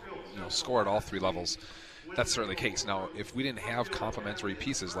ability to score at all 3 levels. That's certainly the case. Now, if we didn't have complementary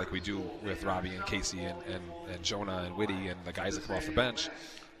pieces like we do with Robbie and Casey and Jonah and Whitty and the guys that come off the bench,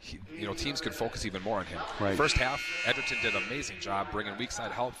 teams could focus even more on him. Right. First half, Edgerton did an amazing job bringing weak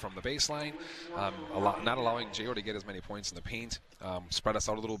side help from the baseline, not allowing Jo to get as many points in the paint, spread us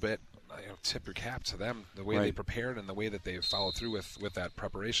out a little bit. tip your cap to them, the way they prepared and the way that they followed through with that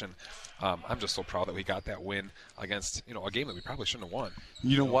preparation. I'm just so proud that we got that win against a game that we probably shouldn't have won.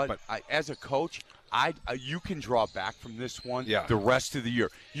 You know what? But as a coach, you can draw back from this one the rest of the year.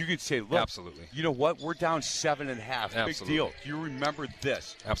 You can say, look, absolutely. You know what? We're down 7.5. Absolutely. Big deal. You remember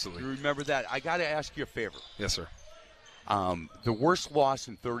this. Absolutely. You remember that. I got to ask you a favor. Yes, sir. The worst loss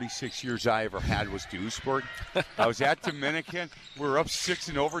in 36 years I ever had was to Oostburg. I was at Dominican. We were up 6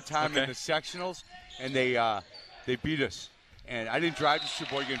 in overtime in the sectionals, and they beat us. And I didn't drive to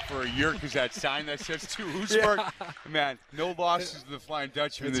Sheboygan for a year because that sign that says to Oostburg. Man, no losses to the Flying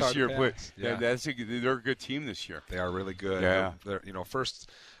Dutchman this year. But they're a good team this year. They are really good. Yeah. They're first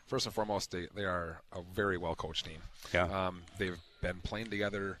and foremost, they are a very well-coached team. Yeah. They've been playing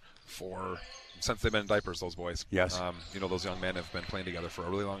together since they've been in diapers, those boys. Yes. Those young men have been playing together for a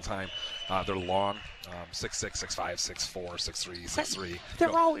really long time. They're long, 6'6", 6'5", 6'4", 6'3",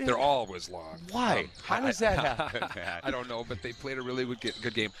 6'3". They're always long. Why? How does that happen, man? I don't know, but they played a really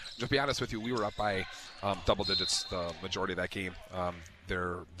good game. To be honest with you, we were up by double digits the majority of that game.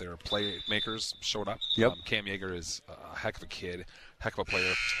 Their playmakers showed up. Yep. Cam Yeager is a heck of a kid, heck of a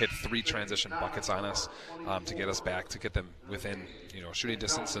player. Hit 3 transition buckets on us to get us back, to get them within shooting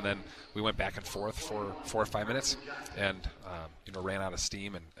distance, and then we went back and forth for 4 or 5 minutes, and ran out of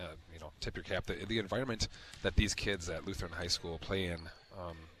steam. And tip your cap. The environment that these kids at Lutheran High School play in,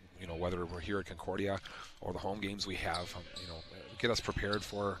 whether we're here at Concordia or the home games we have, get us prepared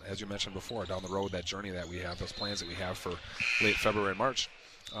for, as you mentioned before, down the road, that journey that we have, those plans that we have for late February and March.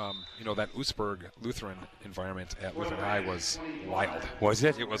 That Oostburg Lutheran environment at Lutheran High was wild. Was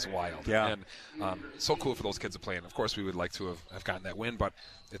it? It was wild. Yeah. And so cool for those kids to play in. Of course, we would like to have gotten that win, but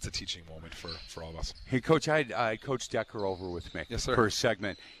it's a teaching moment for all of us. Hey, Coach, I had Coach Decker over with me for a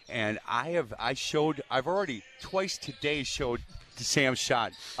segment, and I've already twice today showed Sam's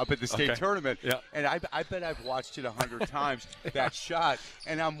shot up at the state tournament, and I bet I've watched it 100 times, that shot,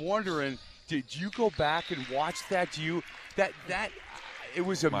 and I'm wondering, did you go back and watch that? It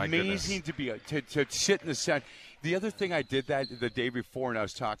was amazing to sit in the set. The other thing I did that the day before, and I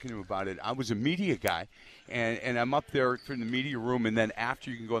was talking to him about it, I was a media guy, and I'm up there from the media room, and then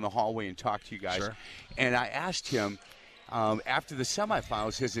after you can go in the hallway and talk to you guys. Sure. And I asked him, after the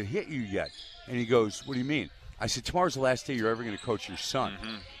semifinals, has it hit you yet? And he goes, what do you mean? I said, tomorrow's the last day you're ever going to coach your son.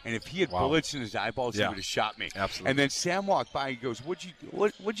 Mm-hmm. And if he had bullets in his eyeballs, he would have shot me. Absolutely. And then Sam walked by and he goes,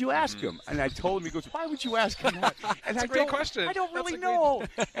 what'd you ask him? And I told him, he goes, why would you ask him that? And That's a great question. I don't really know.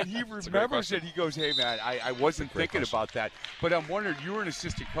 And he remembers it. He goes, hey, man, I wasn't thinking about that. But I'm wondering, you were an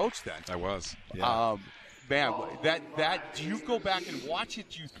assistant coach then. I was. Yeah. Man, that do you go back and watch it?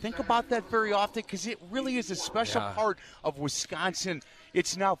 Do you think about that very often? Because it really is a special part of Wisconsin.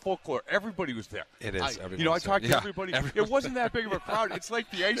 It's now folklore. Everybody was there. It is. I talked to everybody. It wasn't that big of a crowd. It's like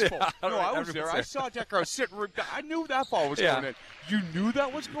the Ice Bowl. I was there. I saw Decker. I was sitting. I knew that ball was going in. You knew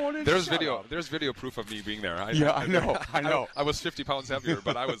that was going in? There's video proof of me being there. I know. I was 50 pounds heavier,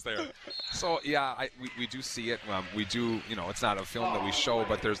 but I was there. So, we do see it. We do, it's not a film that we show,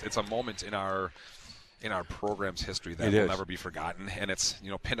 but it's a moment in our program's history that will never be forgotten, and it's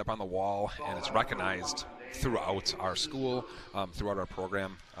pinned up on the wall, and it's recognized throughout our school, throughout our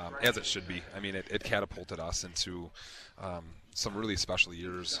program, as it should be. I mean, it catapulted us into some really special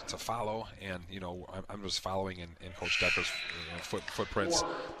years to follow, and I'm just following in Coach Decker's footprints.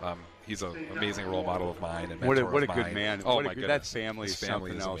 He's an amazing role model of mine and mentor what a of mine. Good man! Oh, my goodness. That family is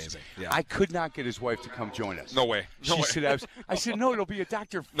something else. Amazing. Yeah. I could not get his wife to come join us. No way. She said, I said, no, it'll be a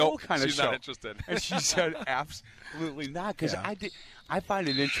Dr. Phil kind of she's show. Not interested. And she said, absolutely not, because I find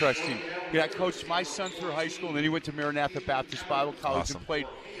it interesting. I coached my son through high school, and then he went to Maranatha Baptist Bible College and played.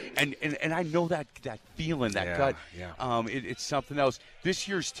 And I know that feeling, that gut. Yeah. It's something else. This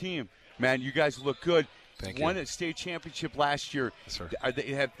year's team, man, you guys look good. Thank you. Won a state championship last year. Yes, sir.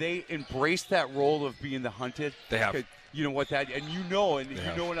 Have they embraced that role of being the hunted? They have. You know what that, and you know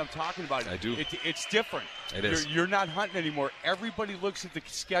what I'm talking about. I do. It's different. It is. You're not hunting anymore. Everybody looks at the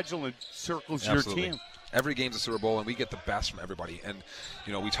schedule and circles Absolutely. your team. Every game's a Super Bowl, and we get the best from everybody. And,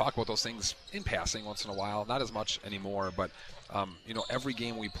 we talk about those things in passing once in a while, not as much anymore. But, every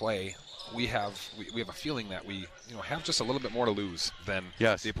game we play, we have a feeling that we, have just a little bit more to lose than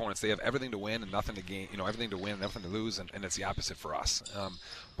the opponents. They have everything to win and nothing to gain. Everything to win and nothing to lose, and it's the opposite for us.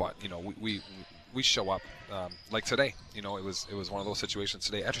 But we show up like today. It was one of those situations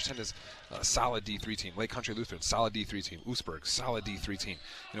today. Edgerton is a solid D3 team. Lake Country Lutheran, solid D3 team. Oostburg, solid D3 team.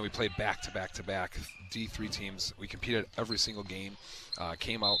 We played back to back to back D3 teams. We competed every single game.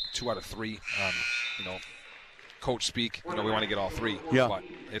 Came out 2 out of 3. coach speak. We want to get all three. Yeah. But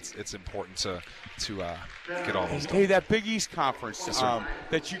it's important to get all those done. Hey, that Big East conference Yes,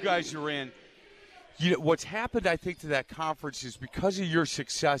 that you guys are in. What's happened, I think, to that conference is because of your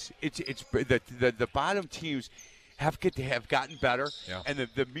success. It's the bottom teams have gotten better, and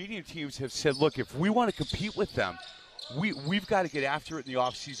the medium teams have said, look, if we want to compete with them, we've got to get after it in the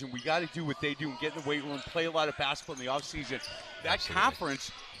offseason. We got to do what they do and get in the weight room, play a lot of basketball in the offseason. That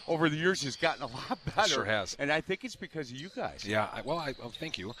conference over the years has gotten a lot better. It sure has. And I think it's because of you guys. Yeah,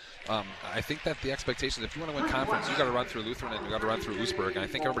 thank you. I think that the expectation, if you want to win conference, you got to run through Lutheran and you got to run through Oostburg, and I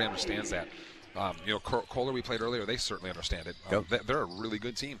think everybody understands that. Kohler, we played earlier, they certainly understand it. They're a really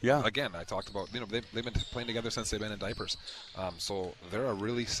good team. Yeah. Again, I talked about, they've been playing together since they've been in diapers. So they're a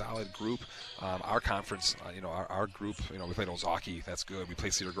really solid group. Our conference, our group, we played Ozaki, that's good. We play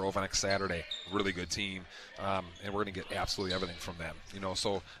Cedar Grove next Saturday, really good team. And we're going to get absolutely everything from them.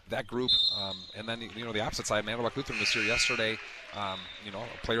 So that group, and then, the opposite side, Manitowoc Lutheran was here yesterday.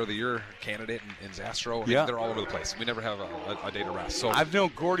 Player of the year candidate in Zastro. They're all over the place. We never have a day to rest. So I've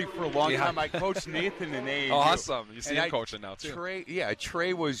known Gordy for a long time. I coached Nathan in AAU. Awesome. You see him coaching now too. Trey he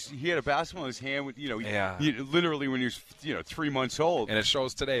had a basketball in his hand with literally when he was 3 months old. And it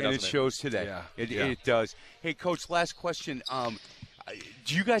shows today, doesn't it? And it shows today. Yeah. It does. Hey, Coach, last question.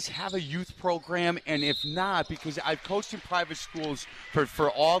 Do you guys have a youth program? And if not, because I've coached in private schools for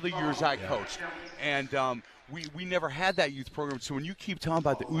all the years I coached, and we never had that youth program. So when you keep talking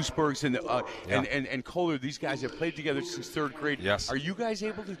about the Oostburgs and Kohler, these guys have played together since third grade. Yes. Are you guys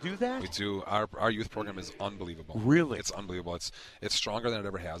able to do that? We do. Our youth program is unbelievable. Really? It's unbelievable. It's stronger than it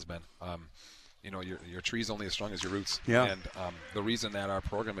ever has been. Your tree's only as strong as your roots. Yeah. And the reason that our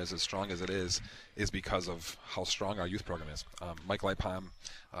program is as strong as it is because of how strong our youth program is. Mike Leipheim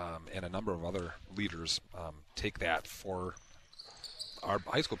and a number of other leaders take that for our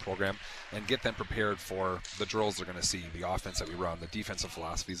high school program and get them prepared for the drills they're going to see, the offense that we run, the defensive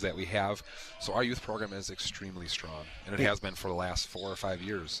philosophies that we have. So our youth program is extremely strong, and it has been for the last 4 or 5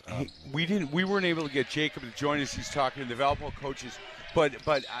 years. We weren't able to get Jacob to join us. He's talking to the developmental coaches. But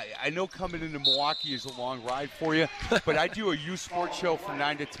I know coming into Milwaukee is a long ride for you. But I do a youth sports show from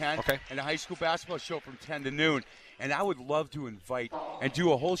 9 to 10 and a high school basketball show from 10 to noon. And I would love to invite and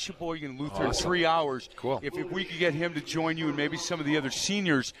do a whole Sheboygan Lutheran 3 hours. Cool. If we could get him to join you and maybe some of the other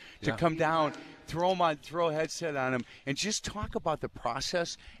seniors to come down, throw a headset on him, and just talk about the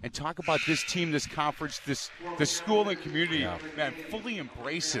process and talk about this team, this conference, the school and community. Man, fully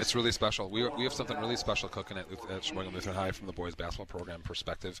embrace it. It's really special. We have something really special cooking at Sheboygan Lutheran High from the boys basketball program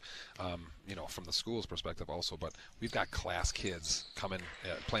perspective, from the school's perspective also. But we've got class kids coming,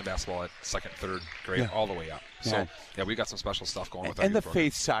 playing basketball at second, third grade, all the way up. So, we've got some special stuff going with our and youth the program.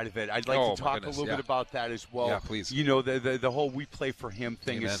 faith side of it. I'd like to talk a little bit about that as well. Yeah, please. The whole we play for him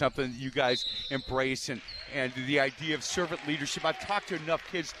thing is something you guys embrace, and the idea of servant leadership. I've talked to enough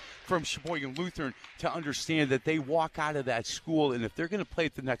kids from Sheboygan Lutheran to understand that they walk out of that school, and if they're going to play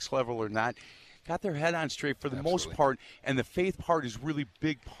at the next level or not, got their head on straight for the most part, and the faith part is really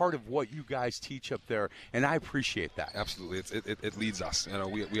big part of what you guys teach up there, and I appreciate that. Absolutely. It leads us.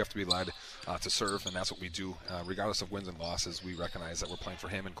 We have to be led to serve, and that's what we do. Regardless of wins and losses, we recognize that we're playing for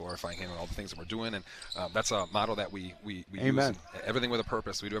Him and glorifying Him and all the things that we're doing, and that's a motto that we Amen. use. Everything with a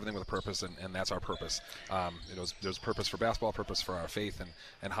purpose. We do everything with a purpose, and that's our purpose. There's purpose for basketball, purpose for our faith,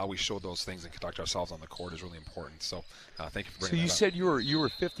 and how we show those things and conduct ourselves on the court is really important. So thank you for bringing that up. So you said you were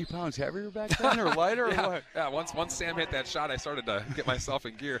 50 pounds heavier back then, or lighter, or what? Yeah, once Sam hit that shot, I started to get myself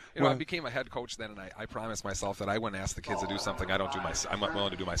in gear. I became a head coach then, and I promised myself that I wouldn't ask the kids to do something I don't do myself. I'm not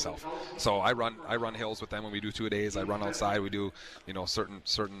willing to do myself. So I run hills with them when we do 2-a-days. I run outside. We do certain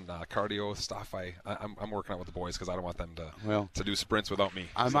cardio stuff. I'm working out with the boys because I don't want them to do sprints without me.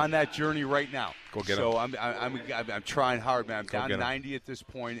 I'm on that journey right now. Go get them. So I'm trying hard, man. I'm down 90 at this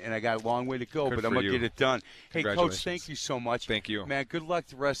point, and I got a long way to go, but I'm gonna get it done. Hey, Coach, thank you so much. Thank you, man. Good luck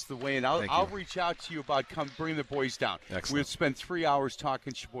the rest of the way, and I'll reach out to you about bringing the boys down. Excellent. We'll spend 3 hours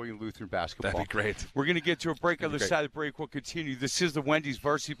talking Sheboygan Lutheran basketball. That'd be great. We're going to get to a break. On the side of the break, we'll continue. This is the Wendy's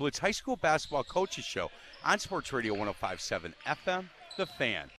Varsity Blitz High School Basketball Coaches Show on Sports Radio 105.7 FM, The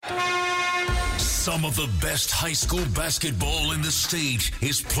Fan. Some of the best high school basketball in the state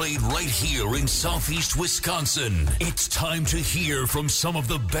is played right here in Southeast Wisconsin. It's time to hear from some of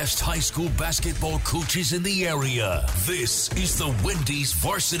the best high school basketball coaches in the area. This is the Wendy's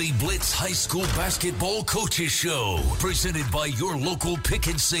Varsity Blitz High School Basketball Coaches Show, presented by your local Pick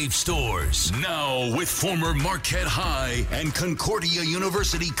and Save stores. Now with former Marquette High and Concordia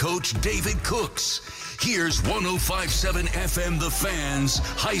University coach David Cooks. Here's 105.7 FM The Fan's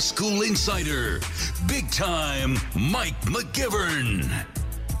High School Insider, big time Mike McGivern.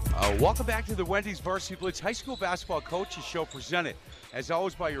 Welcome back to the Wendy's Varsity Blitz High School Basketball Coaches Show, presented, as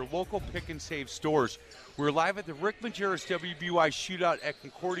always, by your local Pick and Save stores. We're live at the Rick Majerus WBY Shootout at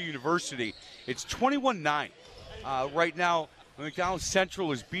Concordia University. It's 21-9. Right now, McDonald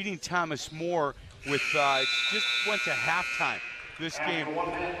Central is beating Thomas More with just went to halftime this game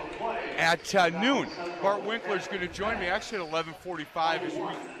at noon. Bart Winkler is going to join me actually at 11:45 as we're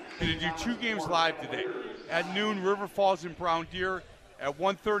going to do 2 games live today. At noon, River Falls and Brown Deer. At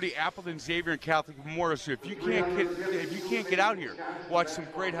 1:30, Appleton, Xavier, and Catholic Memorial. So if you can't get out here, watch some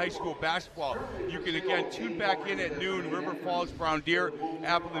great high school basketball, you can again tune back in at noon. River Falls, Brown Deer,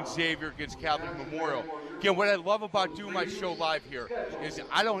 Appleton, Xavier against Catholic Memorial. Again, what I love about doing my show live here is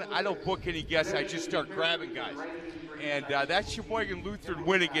I don't book any guests. I just start grabbing guys. And that's Sheboygan Lutheran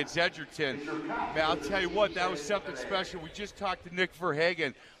win against Edgerton. Man, I'll tell you what, that was something special. We just talked to Nick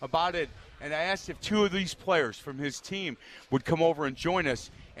Verhagen about it. And I asked if 2 of these players from his team would come over and join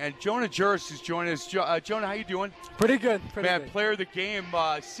us. And Jonah Juris is joining us. Jonah, how you doing? Pretty good. Man, player of the game,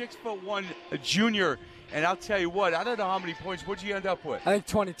 6'1" junior. And I'll tell you what, I don't know how many points. What'd you end up with? I think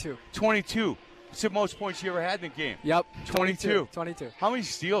 22. 22. It's the most points you ever had in the game. Yep. 22. 22. How many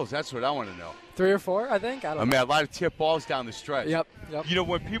steals? That's what I want to know. 3 or 4, I think. I don't know. Man, a lot of tip balls down the stretch. Yep. You know,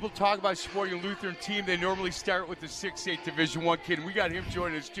 when people talk about Sheboygan Lutheran team, they normally start with the 6'8" Division I kid. And we got him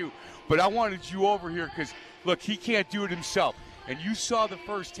joining us too. But I wanted you over here because, look, he can't do it himself. And you saw the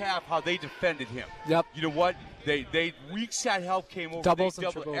first half how they defended him. Yep. You know what? They weak side help came over. Doubles they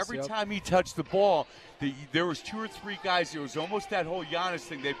and triples. Every yep. time he touched the ball, there was 2 or 3 guys. There was almost that whole Giannis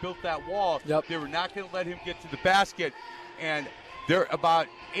thing. They built that wall. Yep. They were not going to let him get to the basket. And there, about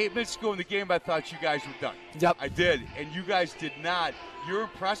 8 minutes ago in the game, I thought you guys were done. Yep. I did. And you guys did not. You're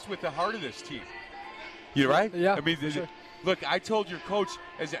impressed with the heart of this team. You right? Yeah. I mean, sure. Look, I told your coach,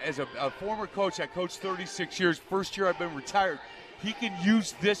 as a former coach, I coached 36 years. First year I've been retired. He can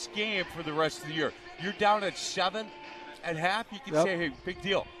use this game for the rest of the year. You're down at 7 at half. You can say, hey, big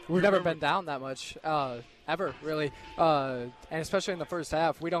deal. We've never been down that much, ever, really. And especially in the first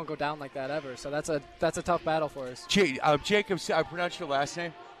half, we don't go down like that ever. So that's a tough battle for us. Jacob, I pronounce your last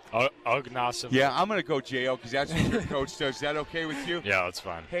name? Ognasim. Yeah, I'm going to go J.O. because that's what your coach does. Is that okay with you? Yeah, that's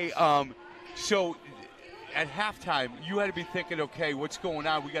fine. Hey, so at halftime, you had to be thinking, okay, what's going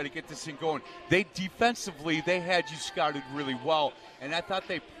on? We got to get this thing going. Defensively, they had you scouted really well, and I thought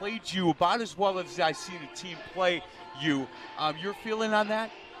they played you about as well as I seen a team play you. Your feeling on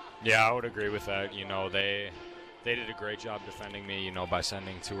that? Yeah, I would agree with that. You know, they did a great job defending me, you know, by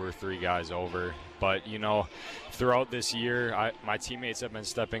sending 2 or 3 guys over. But, you know, throughout this year, my teammates have been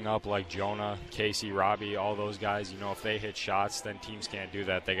stepping up, like Jonah, Casey, Robbie, all those guys. You know, if they hit shots, then teams can't do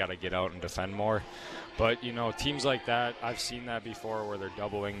that. They got to get out and defend more. But, you know, teams like that, I've seen that before where they're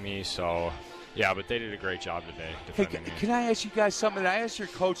doubling me. So, yeah, but they did a great job today defending me. Can I ask you guys something? I asked your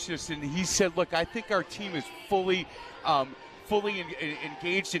coach this, and he said, look, I think our team is fully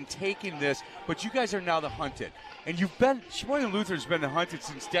engaged in taking this, but you guys are now the hunted. And Sheboygan Lutheran's been the hunted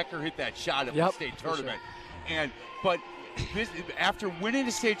since Decker hit that shot at the state tournament. Sure. But after winning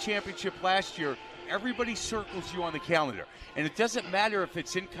the state championship last year, everybody circles you on the calendar. And it doesn't matter if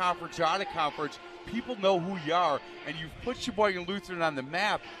it's in conference or out of conference, people know who you are, and you've put Sheboygan Lutheran on the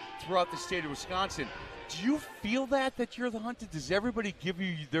map throughout the state of Wisconsin. Do you feel that you're the hunted? Does everybody give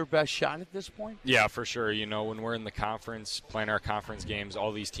you their best shot at this point? Yeah, for sure. You know, when we're in the conference, playing our conference games,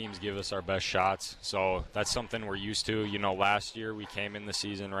 all these teams give us our best shots. So that's something we're used to. You know, last year we came in the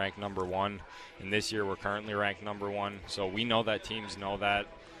season ranked number 1, and this year we're currently ranked number 1. So we know that teams know that.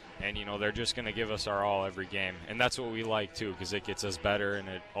 And, you know, they're just going to give us our all every game. And that's what we like, too, because it gets us better and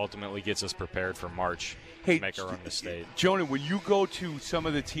it ultimately gets us prepared for March to make a run to state. Jonah, when you go to some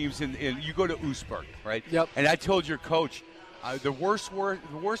of the teams, and you go to Oostburg, right? Yep. And I told your coach, the worst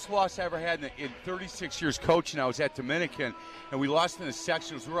loss I ever had in 36 years coaching, I was at Dominican, and we lost in the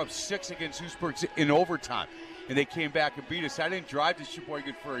sectionals. We were up 6 against Oostburg in overtime. And they came back and beat us. I didn't drive to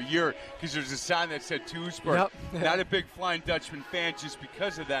Sheboygan for a year because there's a sign that said to Oostburg. Yep. Not a big Flying Dutchman fan just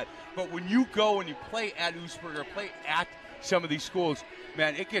because of that. But when you go and you play at Oostburg or play at some of these schools,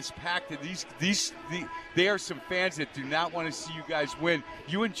 man, it gets packed. They are some fans that do not want to see you guys win.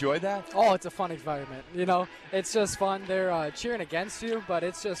 You enjoy that? Oh, it's a fun environment. You know, it's just fun. They're cheering against you, but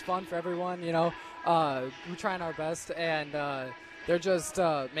it's just fun for everyone. You know, we're trying our best, and they're just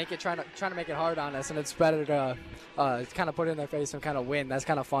trying to make it hard on us, and it's better to kind of put it in their face and kind of win. That's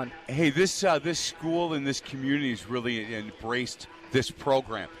kind of fun. Hey, this school and this community has really embraced this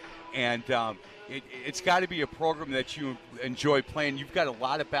program, and it's got to be a program that you enjoy playing. You've got a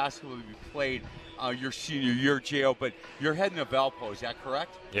lot of basketball to be played your senior year, J.O., but you're heading to Valpo. Is that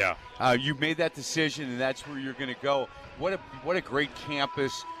correct? Yeah. You made that decision, and that's where you're going to go. What a great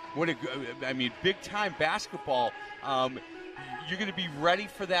campus. big-time basketball. You're going to be ready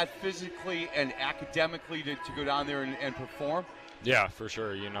for that physically and academically to go down there and perform? Yeah, for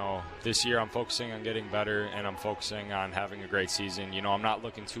sure. This year I'm focusing on getting better, and I'm focusing on having a great season. I'm not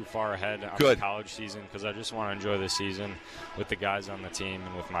looking too far ahead on the college season because I just want to enjoy the season with the guys on the team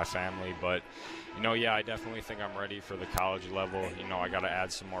and with my family. But, I definitely think I'm ready for the college level. I got to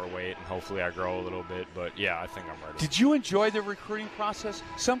add some more weight, and hopefully I grow a little bit. But, yeah, I think I'm ready. Did you enjoy the recruiting process?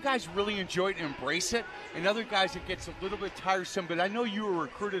 Some guys really enjoy it and embrace it, and other guys it gets a little bit tiresome. But I know you were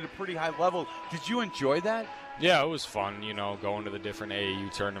recruited at a pretty high level. Did you enjoy that? Yeah, it was fun, going to the different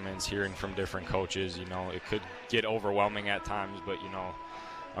AAU tournaments, hearing from different coaches. It could get overwhelming at times, but,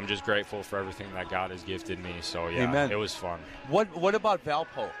 I'm just grateful for everything that God has gifted me. So, yeah, Amen. It was fun. What about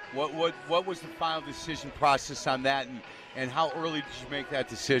Valpo? What was the final decision process on that, and how early did you make that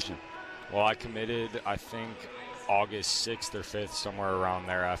decision? Well, I committed, I think, August 6th or 5th, somewhere around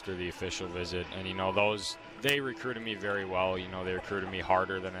there after the official visit. And, they recruited me very well. They recruited me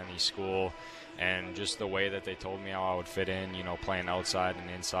harder than any school. And just the way that they told me how I would fit in, playing outside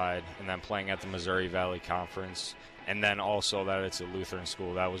and inside, and then playing at the Missouri Valley Conference, and then also that it's a Lutheran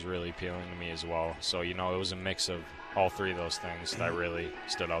school, that was really appealing to me as well. So, it was a mix of all three of those things that really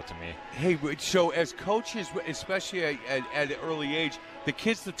stood out to me. Hey, so as coaches, especially at an early age, the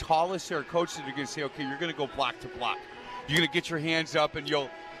kids the tallest are coaches that are going to say, okay, you're going to go block to block. You're going to get your hands up, and you're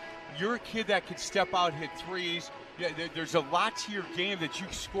a kid that can step out, hit threes. Yeah, there's a lot to your game that you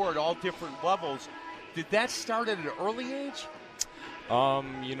score at all different levels. Did that start at an early age?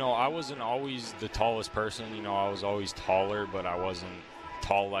 I wasn't always the tallest person. I was always taller, but I wasn't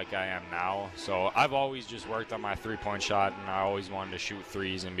tall like I am now. So I've always just worked on my three-point shot, and I always wanted to shoot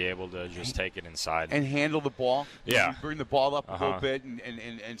threes and be able to just take it inside. And handle the ball? Yeah. You bring the ball up a little bit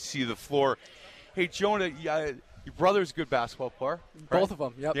and see the floor. Hey, Jonah, your brother's a good basketball player. Right? Both of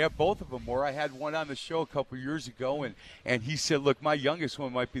them, yep. Yeah, both of them were. I had one on the show a couple years ago, and he said, look, my youngest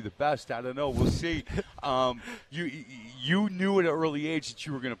one might be the best. I don't know. We'll see. You knew at an early age that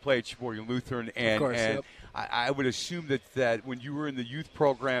you were going to play at Sheboygan Lutheran, and, of course, yep. I would assume that when you were in the youth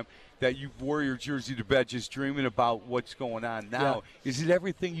program that you wore your jersey to bed just dreaming about what's going on now. Yeah. Is it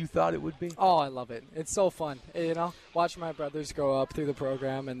everything you thought it would be? Oh, I love it. It's so fun. Watching my brothers grow up through the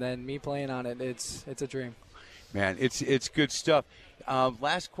program and then me playing on it, it's a dream. Man, it's good stuff.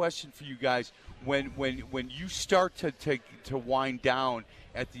 Last question for you guys: when you start to wind down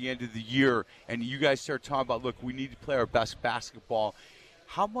at the end of the year, and you guys start talking about, look, we need to play our best basketball.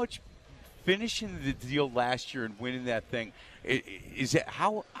 How much finishing the deal last year and winning that thing is it?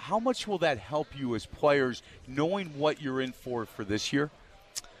 How much will that help you as players, knowing what you're in for this year?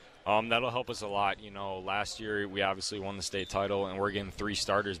 That'll help us a lot. Last year we obviously won the state title, and we're getting 3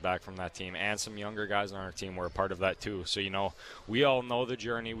 starters back from that team, and some younger guys on our team were a part of that too. So, we all know the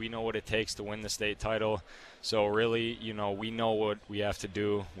journey. We know what it takes to win the state title. So really, we know what we have to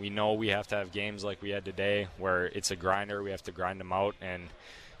do. We know we have to have games like we had today where it's a grinder. We have to grind them out. And,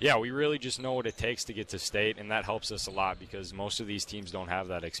 yeah, we really just know what it takes to get to state, and that helps us a lot because most of these teams don't have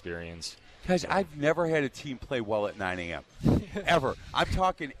that experience. Guys, I've never had a team play well at 9 a.m. ever. I'm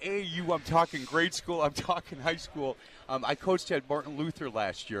talking AAU, I'm talking grade school, I'm talking high school. I coached at Martin Luther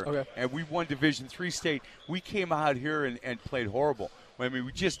last year, okay. And we won Division III state. We came out here and played horrible.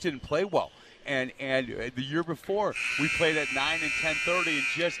 We just didn't play well. And the year before, we played at 9 and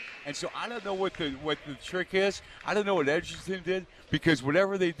 10:30, and so I don't know what the trick is. I don't know what Edgerton did, because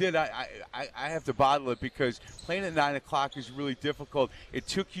whatever they did, I have to bottle it, because playing at 9 o'clock is really difficult. It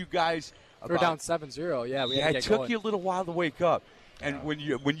took you guys. We're down 7-0. Yeah, it took you a little while to wake up. And when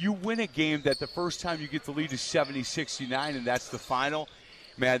you win a game that the first time you get the lead is 70-69, and that's the final,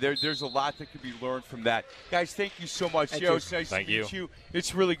 man, there's a lot that can be learned from that. Guys, thank you so much. Thank Joe, you. It's nice Thank to meet you.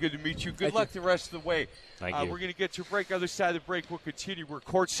 It's really good to meet you. Good luck the rest of the way. Thank you. We're going to get to a break. Other side of the break, we'll continue. We're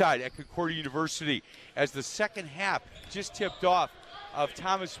courtside at Concordia University as the second half just tipped off of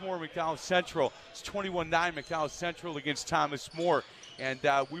Thomas More McDonald Central. It's 21-9 McDonald Central against Thomas More. And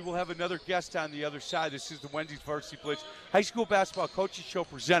we will have another guest on the other side. This is the Wendy's Varsity Blitz High School Basketball Coaches Show,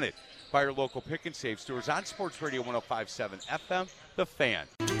 presented by your local Pick and Save stores on Sports Radio 105.7 FM, The Fan.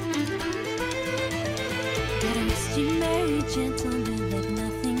 Merry gentlemen, let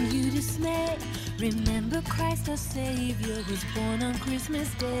nothing you dismay. Remember Christ our Savior was born on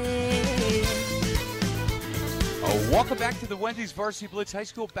Christmas Day. Welcome back to the Wendy's Varsity Blitz High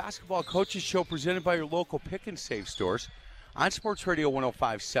School Basketball Coaches Show, presented by your local Pick and Save stores on Sports Radio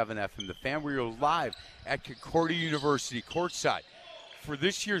 105.7 FM, The Fan. We are live at Concordia University courtside for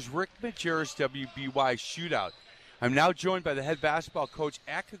this year's Rick Majerus WBY Shootout. I'm now joined by the head basketball coach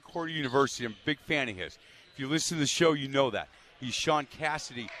at Concordia University. I'm a big fan of his. If you listen to the show, you know that. He's Sean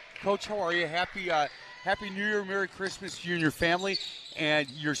Cassidy. Coach, how are you? Happy New Year, Merry Christmas to you and your family. And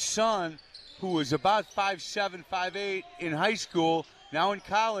your son, who was about 5'7", 5'8" in high school, now in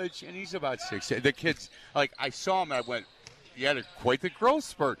college, and he's about 6'8". The kid's, like, I saw him, and I went, he had quite the growth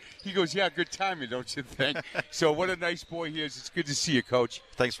spurt. He goes, yeah, good timing, don't you think? So what a nice boy he is. It's good to see you, Coach.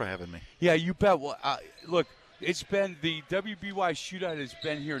 Thanks for having me. Yeah, you bet. Well, look, it's been the WBY Shootout has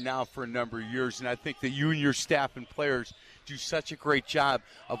been here now for a number of years, and I think that you and your staff and players do such a great job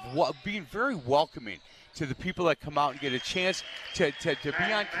of being very welcoming to the people that come out and get a chance to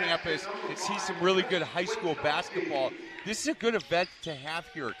be on campus and see some really good high school basketball. This is a good event to have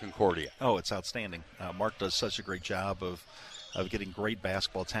here at Concordia. Oh, it's outstanding. Mark does such a great job of getting great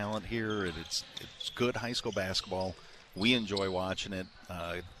basketball talent here, and it's good high school basketball. We enjoy watching it.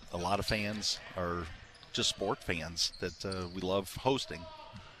 A lot of fans are just sport fans that we love hosting.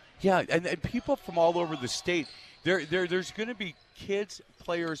 Yeah, and people from all over the state. There's going to be kids,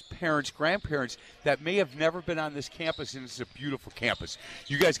 players, parents, grandparents that may have never been on this campus, and it's a beautiful campus.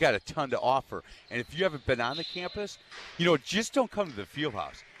 You guys got a ton to offer, and if you haven't been on the campus, just don't come to the field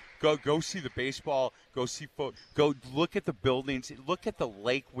house. Go see the baseball. Go look at the buildings. Look at the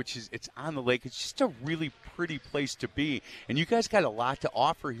lake, it's on the lake. It's just a really pretty place to be. And you guys got a lot to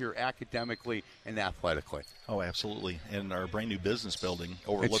offer here academically and athletically. Oh, absolutely. And our brand new business building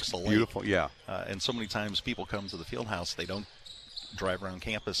overlooks the lake. Beautiful, yeah. And so many times people come to the field house, they don't drive around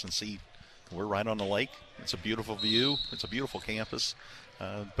campus and see we're right on the lake. It's a beautiful view. It's a beautiful campus.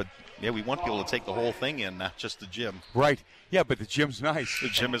 But, yeah, we want people to take the whole thing in, not just the gym. Right. Yeah, but the gym's nice. The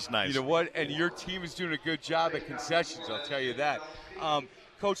gym is nice. You know what? And your team is doing a good job at concessions, I'll tell you that.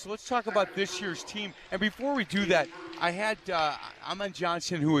 Coach, let's talk about this year's team. And before we do that, I had Amon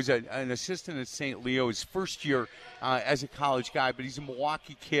Johnson, who is an assistant at St. Leo, his first year as a college guy, but he's a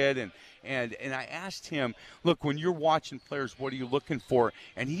Milwaukee kid. And I asked him, look, when you're watching players, what are you looking for?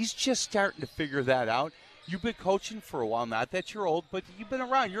 And he's just starting to figure that out. You've been coaching for a while, not that you're old, but you've been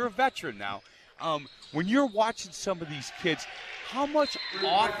around. You're a veteran now. When you're watching some of these kids, how much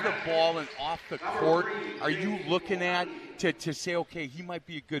off the ball and off the court are you looking at to say, okay, he might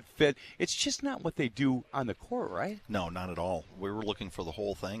be a good fit? It's just not what they do on the court, right? No, not at all. We're looking for the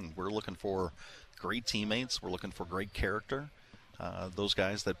whole thing. We're looking for great teammates. We're looking for great character. Those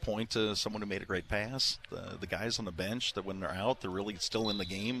guys that point to someone who made a great pass, the guys on the bench that when they're out, they're really still in the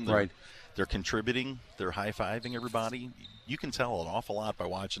game. They're contributing. They're high-fiving everybody. You can tell an awful lot by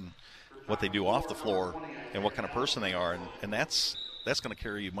watching what they do off the floor and what kind of person they are, and that's going to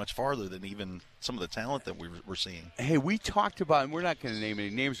carry you much farther than even some of the talent that we're seeing. Hey, we talked about, and we're not going to name any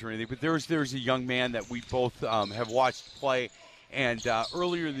names or anything, but there's a young man that we both have watched play, and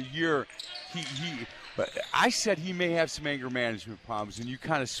earlier in the year, I said he may have some anger management problems, and you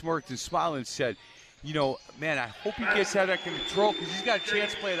kind of smirked and smiled and said, man, I hope he gets that under control because he's got a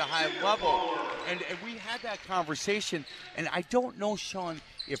chance to play at a high level. And we had that conversation, and I don't know, Sean,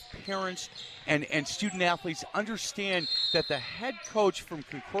 if parents and student-athletes understand that the head coach from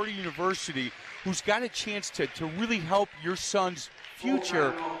Concordia University, who's got a chance to really help your son's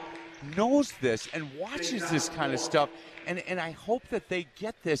future, knows this and watches this kind of stuff. And I hope that they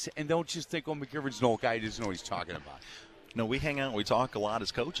get this and don't just think, oh, McGivern's an old guy, he doesn't know what he's talking about. No, we hang out and we talk a lot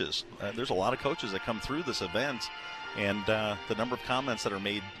as coaches. There's a lot of coaches that come through this event, and the number of comments that are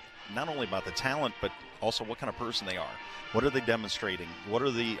made not only about the talent, but also what kind of person they are. What are they demonstrating? Are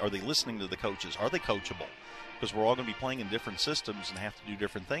they listening to the coaches? Are they coachable? Because we're all going to be playing in different systems and have to do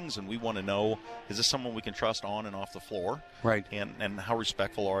different things, and we want to know, is this someone we can trust on and off the floor? Right. And how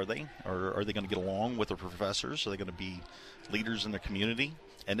respectful are they? Or are they going to get along with their professors? Are they going to be leaders in their community?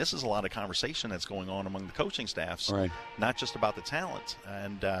 And this is a lot of conversation that's going on among the coaching staffs, right, not just about the talent.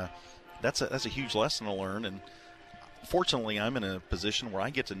 And that's a huge lesson to learn. And fortunately, I'm in a position where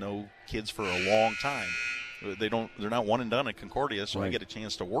I get to know kids for a long time. They're not one and done at Concordia, so right, I get a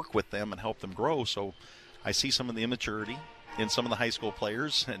chance to work with them and help them grow. So I see some of the immaturity in some of the high school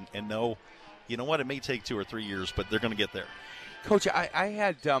players and know, you know what, it may take 2 or 3 years, but they're going to get there. Coach, I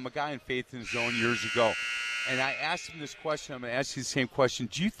had a guy in Faith in Zone years ago, and I asked him this question. I'm going to ask you the same question.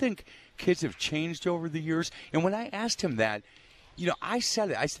 Do you think kids have changed over the years? And when I asked him that, I said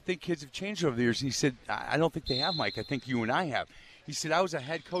it. I think kids have changed over the years. And he said, I don't think they have, Mike. I think you and I have. He said, I was a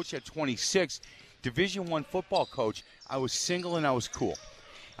head coach at 26, Division I football coach. I was single and I was cool.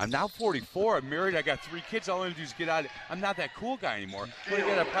 I'm now 44. I'm married. I got 3 kids. All I want to do is get out. I'm not that cool guy anymore. But I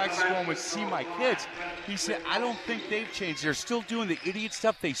got to practice going to see my kids. He said, I don't think they've changed. They're still doing the idiot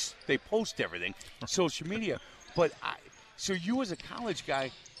stuff. They post everything, social media. But so you as a college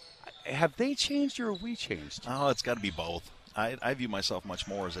guy, have they changed or have we changed? Oh, it's got to be both. I view myself much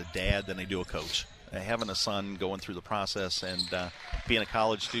more as a dad than I do a coach. having a son going through the process and being a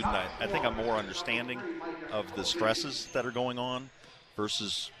college student, I think I'm more understanding of the stresses that are going on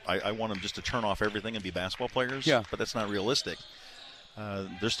versus I want them just to turn off everything and be basketball players. Yeah. But that's not realistic.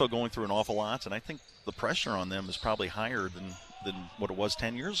 They're still going through an awful lot, and I think the pressure on them is probably higher than what it was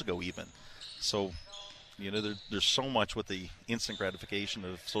 10 years ago even. So, there's so much with the instant gratification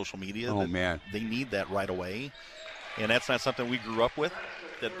of social media. Oh, man. They need that right away. And that's not something we grew up with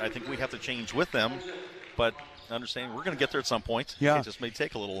that I think we have to change with them. But understanding we're going to get there at some point. Yeah. It just may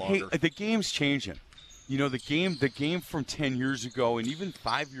take a little longer. Hey, the game's changing. The game from 10 years ago and even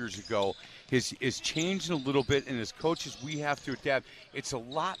 5 years ago is changing a little bit, and as coaches we have to adapt. It's a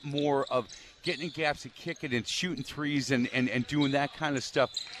lot more of getting in gaps and kicking and shooting threes and doing that kind of stuff.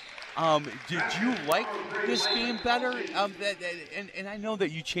 Did you like this game better? And I know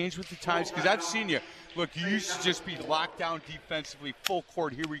that you changed with the times because I've seen you. Look, you used to just be locked down defensively, full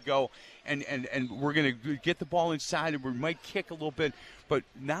court, here we go, and we're going to get the ball inside and we might kick a little bit, but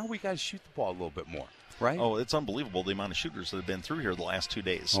now we got to shoot the ball a little bit more. Right? Oh, it's unbelievable the amount of shooters that have been through here the last 2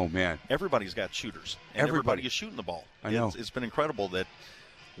 days. Oh, man. Everybody's got shooters. And everybody is shooting the ball. I know. It's been incredible that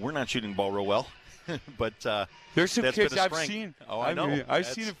we're not shooting the ball real well. But there's some that's kids been a I've strength. seen. Oh, I know. I've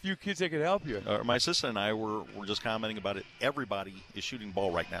seen a few kids that could help you. My assistant and I were just commenting about it. Everybody is shooting the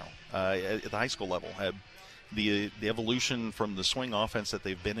ball right now at the high school level. The evolution from the swing offense that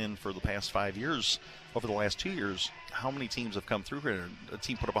they've been in for the past 5 years, over the last 2 years, how many teams have come through here? A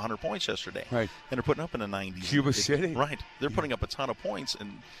team put up 100 points yesterday. Right. And they're putting up in the 90s. Cuba City. Right. They're putting up a ton of points,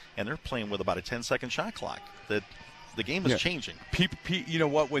 and they're playing with about a 10-second shot clock. That the game is changing. People, you know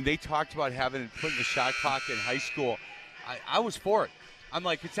what? When they talked about putting the shot clock in high school, I was for it. I'm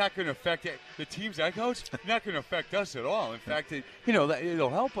like, it's not going to affect the teams I coach. Not going to affect us at all. In fact, it'll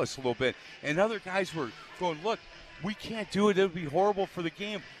help us a little bit. And other guys were going, look, we can't do it. It'll be horrible for the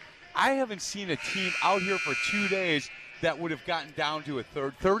game. I haven't seen a team out here for 2 days that would have gotten down to a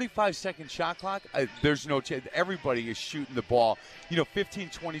 35-second shot clock. There's no chance. Everybody is shooting the ball, 15,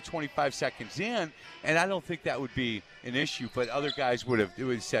 20, 25 seconds in, and I don't think that would be an issue. But other guys would have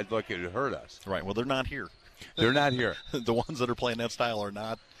said, look, it would hurt us. Right. Well, they're not here. They're not here. The ones that are playing that style are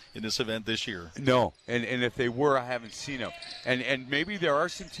not in this event this year. No, and if they were, I haven't seen them. And maybe there are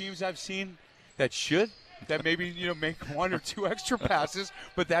some teams I've seen that should. That maybe, make one or two extra passes,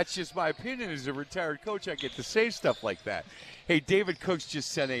 but that's just my opinion. As a retired coach, I get to say stuff like that. Hey, David Cooks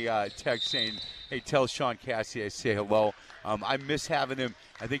just sent a text saying, hey, tell Sean Cassidy I say hello. I miss having him.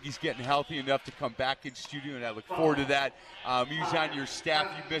 I think he's getting healthy enough to come back in studio, and I look forward to that. He's on your staff.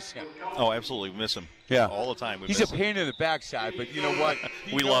 You miss him. Oh, absolutely. We miss him. Yeah. All the time. He's a pain in the backside, but you know what?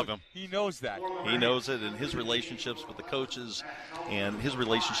 We love him. He knows that. He knows it, and his relationships with the coaches and his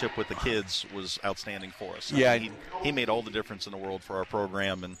relationship with the kids was outstanding for us. Yeah. He made all the difference in the world for our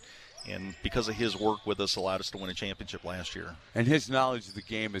program, and because of his work with us allowed us to win a championship last year. And his knowledge of the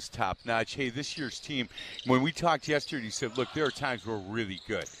game is top-notch. Hey, this year's team, when we talked yesterday, he said, look, there are times we're really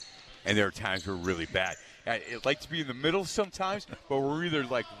good, and there are times we're really bad. I'd like to be in the middle sometimes, but we're either,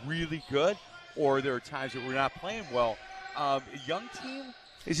 really good or there are times that we're not playing well. A young team?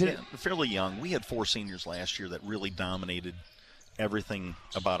 Is it fairly young? We had 4 seniors last year that really dominated everything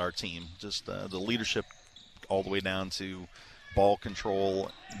about our team. Just the leadership all the way down to ball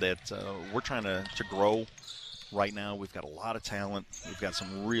control that we're trying to grow right now. We've got a lot of talent. We've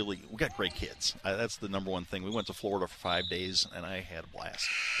got great kids. That's the number one thing. We went to Florida for 5 days, and I had a blast.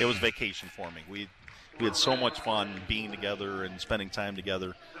 It was vacation for me. We had so much fun being together and spending time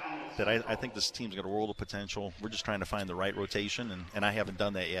together that I think this team's got a world of potential. We're just trying to find the right rotation, and I haven't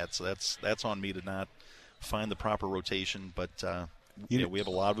done that yet, so that's on me to not find the proper rotation, but we have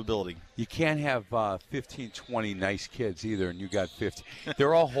a lot of ability. You can't have 15, 20 nice kids either, and you got 50.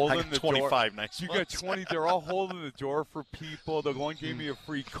 They're all holding the 25 door. 25 nice You ones. got 20. They're all holding the door for people. They're going, give me a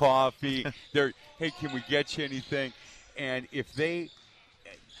free coffee. Hey, can we get you anything? And if they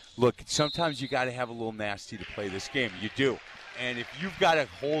look, sometimes you got to have a little nasty to play this game. You do. And if you've got a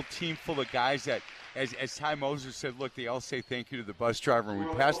whole team full of guys that, as Ty Moser said, look, they all say thank you to the bus driver, and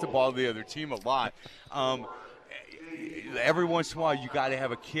we pass the ball to the other team a lot. Every once in a while, you got to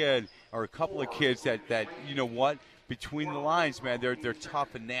have a kid or a couple of kids that you know what, between the lines, man, they're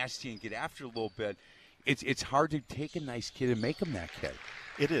tough and nasty and get after a little bit. It's hard to take a nice kid and make him that kid.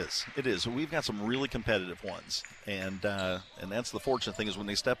 It is. We've got some really competitive ones, and that's the fortunate thing is when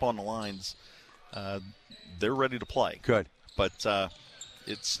they step on the lines, they're ready to play. Good, but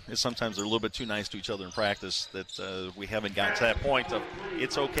it's sometimes they're a little bit too nice to each other in practice that we haven't gotten to that point of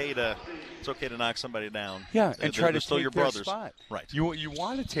it's okay to knock somebody down. Yeah, and try to still take your their brothers. spot. Right. You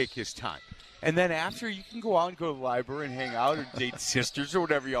want to take his time. And then after, you can go out and go to the library and hang out or date sisters or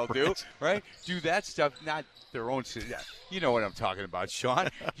whatever y'all do, right? Do that stuff, not their own. You know what I'm talking about, Sean.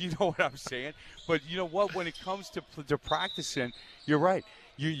 You know what I'm saying. But you know what? When it comes to practicing, you're right.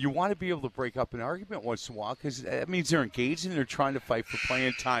 You want to be able to break up an argument once in a while because that means they're engaged and they're trying to fight for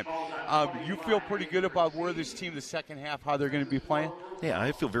playing time. You feel pretty good about where this team, the second half, how they're going to be playing? Yeah,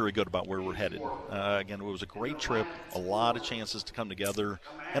 I feel very good about where we're headed. Again, it was a great trip, a lot of chances to come together,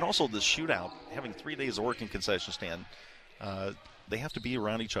 and also the shootout, having 3 days of work in concession stand. They have to be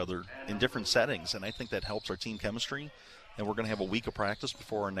around each other in different settings, and I think that helps our team chemistry. And we're going to have a week of practice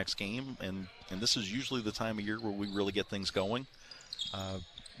before our next game, and this is usually the time of year where we really get things going.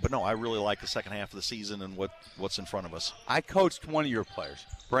 But no, I really like the second half of the season and what's in front of us. I coached one of your players,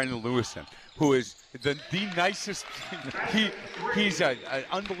 Brandon Lewison, who is the nicest. He's an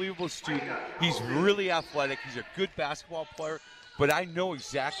unbelievable student. He's really athletic. He's a good basketball player. But I know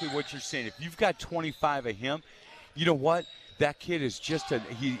exactly what you're saying. If you've got 25 of him, you know what? That kid is just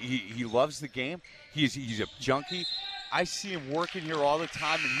he loves the game. He's a junkie. I see him working here all the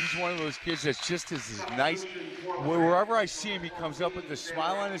time, and he's one of those kids that's just as nice. Wherever I see him, he comes up with a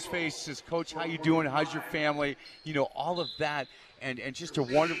smile on his face, says, Coach, how you doing? How's your family? You know, all of that. And just a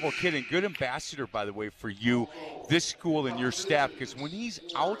wonderful kid and good ambassador, by the way, for you, this school, and your staff. Because when he's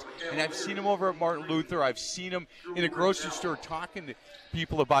out, and I've seen him over at Martin Luther, I've seen him in a grocery store talking to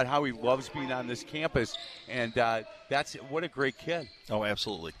people about how he loves being on this campus. And that's what a great kid. Oh,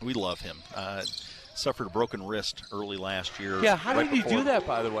 absolutely. We love him. Suffered a broken wrist early last year. Yeah, how did he do that,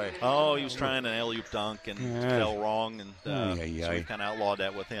 by the way? Oh, he was trying an alley-oop dunk and fell wrong, and so we kind of outlawed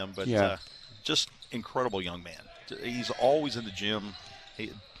that with him. But just incredible young man. He's always in the gym.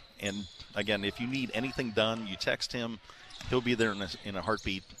 And, again, if you need anything done, you text him. He'll be there in a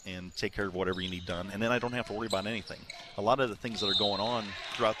heartbeat and take care of whatever you need done. And then I don't have to worry about anything. A lot of the things that are going on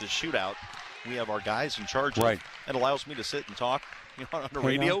throughout this shootout, we have our guys in charge of. It allows me to sit and talk on the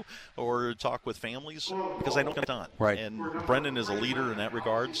radio or talk with families because I don't get done. And Brendan is a leader in that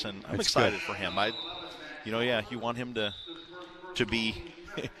regards, and I'm excited for him. You want him to be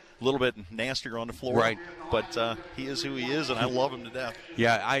a little bit nastier on the floor, but he is who he is, and I love him to death.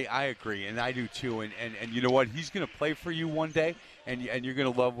 Yeah, I agree, and I do too. And you know what? He's going to play for you one day, and you're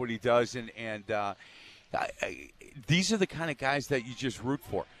going to love what he does. And these are the kind of guys that you just root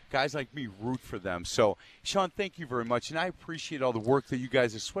for. Guys like me root for them. So, Sean, thank you very much. And I appreciate all the work that you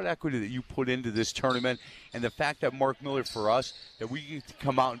guys, the sweat equity that you put into this tournament, and the fact that Mark Miller, for us, that we get to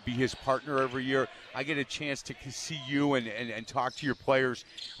come out and be his partner every year. I get a chance to see you and talk to your players.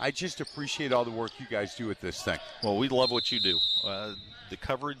 I just appreciate all the work you guys do with this thing. Well, we love what you do. The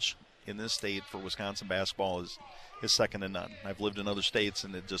coverage in this state for Wisconsin basketball is second to none. I've lived in other states,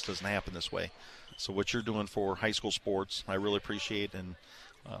 and it just doesn't happen this way. So what you're doing for high school sports, I really appreciate. And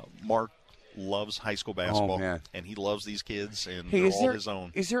Mark loves high school basketball, and he loves these kids, and they're all his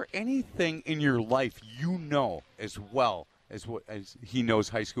own. Is there anything in your life you know as well as he knows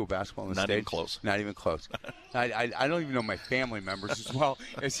high school basketball in the state? Not even close. Not even close. I don't even know my family members as well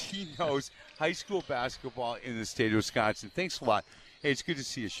as he knows high school basketball in the state of Wisconsin. Thanks a lot. Hey, it's good to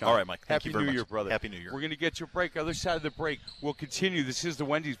see you, Sean. All right, Mike. Thank Happy you very New much. Year, brother. Happy New Year. We're going to get to a break. Other side of the break, we'll continue. This is the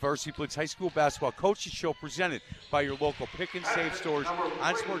Wendy's Varsity Blitz High School Basketball Coaches Show presented by your local Pick and Save stores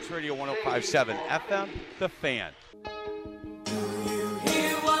on Sports Radio 105.7 FM, The Fan.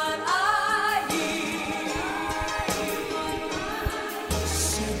 Hear what I hear.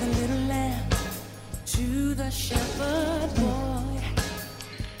 See the little lamb to the shepherd boy.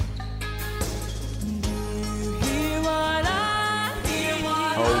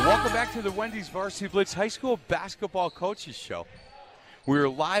 Welcome back to the Wendy's Varsity Blitz High School Basketball Coaches Show. We're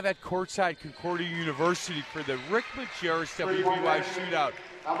live at courtside Concordia University for the Rick Majerus WVY Shootout.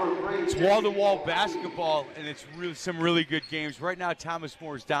 It's wall-to-wall basketball, and it's some really good games. Right now, Thomas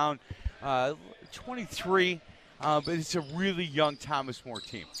Moore's down 23, but it's a really young Thomas More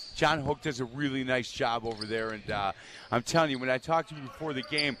team. John Hook does a really nice job over there, and I'm telling you, when I talked to him before the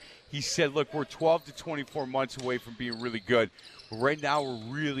game, he said, look, we're 12 to 24 months away from being really good. Right now,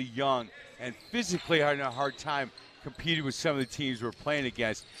 we're really young and physically having a hard time competing with some of the teams we're playing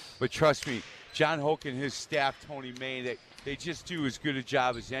against. But trust me, John Hoke and his staff, Tony May, they just do as good a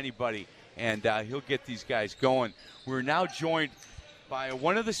job as anybody, and he'll get these guys going. We're now joined by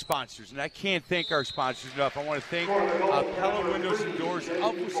one of the sponsors, and I can't thank our sponsors enough. I want to thank Pella Windows and Doors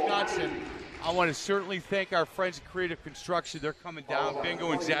of Wisconsin. I want to certainly thank our friends at Creative Construction. They're coming down,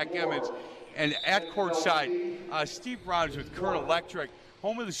 Bingo and Zach Emmons. And at courtside, Steve Rogers with Current Electric,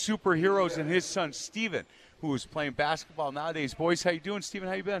 home of the superheroes, and his son, Steven, who is playing basketball nowadays. Boys, how you doing, Steven?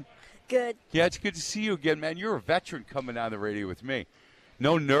 How you been? Good. Yeah, it's good to see you again, man. You're a veteran coming on the radio with me.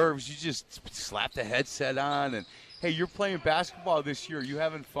 No nerves. You just slap the headset on. And, hey, you're playing basketball this year. You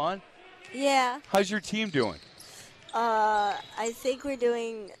having fun? Yeah. How's your team doing? I think we're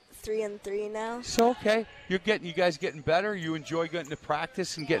doing 3-3 now. So, okay. You guys getting better? You enjoy getting to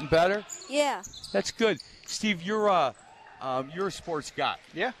practice and getting better? Yeah. That's good. Steve, you're a sports guy.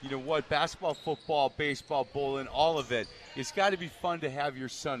 Yeah. You know what? Basketball, football, baseball, bowling, all of it. It's got to be fun to have your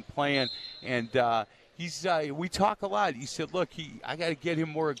son playing. And we talk a lot. He said, look, I got to get him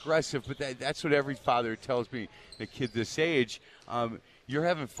more aggressive. But that's what every father tells me, the kid this age. You're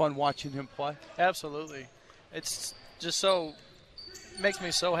having fun watching him play? Absolutely. It's just makes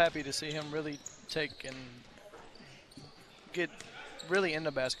me so happy to see him really take and get really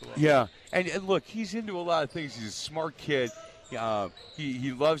into basketball. Yeah, and look, he's into a lot of things. He's a smart kid.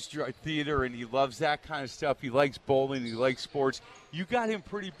 He loves theater and he loves that kind of stuff. He likes bowling. He likes sports. You got him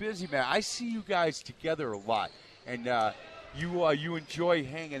pretty busy, man. I see you guys together a lot, and you enjoy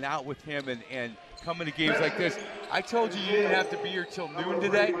hanging out with him and coming to games like this. I told you didn't have to be here till noon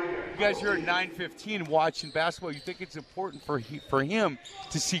today. You guys are at 9:15 watching basketball. You think it's important for him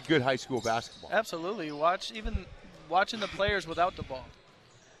to see good high school basketball? Absolutely. Watching the players without the ball.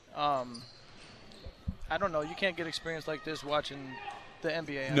 I don't know. You can't get experience like this watching the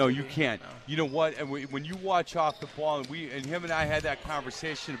NBA. No, TV. you can't. No. You know what? And when you watch off the ball, and him and I had that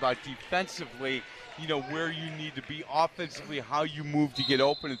conversation about defensively, where you need to be offensively, how you move to get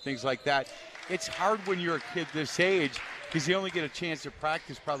open and things like that. It's hard when you're a kid this age because you only get a chance to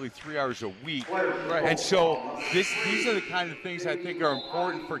practice probably 3 hours a week. Right. And so these are the kind of things I think are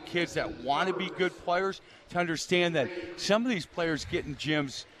important for kids that want to be good players to understand that some of these players get in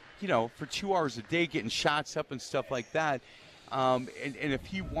gyms, for 2 hours a day getting shots up and stuff like that. And if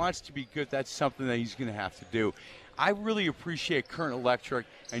he wants to be good, that's something that he's going to have to do. I really appreciate Current Electric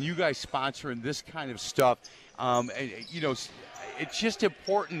and you guys sponsoring this kind of stuff. It's just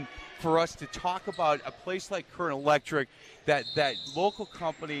important for us to talk about a place like Current Electric, that local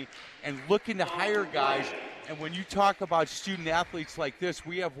company, and looking to hire guys. And when you talk about student athletes like this,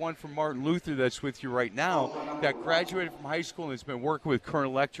 we have one from Martin Luther that's with you right now that graduated from high school and has been working with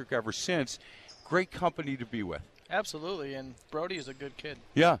Current Electric ever since. Great company to be with. Absolutely, and Brody is a good kid.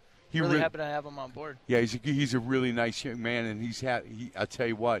 Yeah. Really happy to have him on board. Yeah, he's a really nice young man, and I'll tell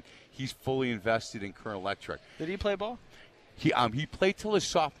you what, he's fully invested in Current Electric. Did he play ball? He played till his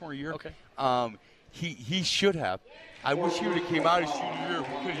sophomore year. Okay. He should have. I wish he would have came out his junior year.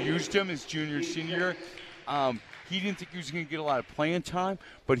 We could have used him his junior and senior year. He didn't think he was going to get a lot of playing time,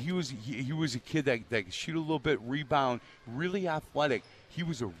 but he was a kid that could shoot a little bit, rebound, really athletic. He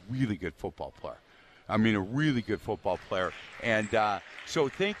was a really good football player. I mean, a really good football player. And so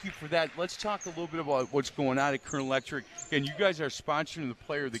thank you for that. Let's talk a little bit about what's going on at Current Electric. And you guys are sponsoring the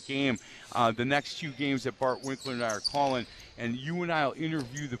player of the game, the next 2 games that Bart Winkler and I are calling. And you and I will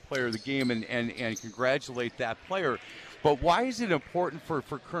interview the player of the game and congratulate that player. But why is it important for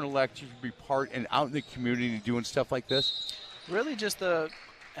Current Electric to be part and out in the community doing stuff like this? Really just to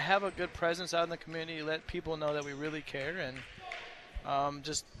have a good presence out in the community, let people know that we really care, and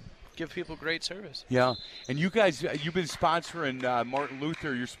just give people great service. Yeah, and you guys, you've been sponsoring Martin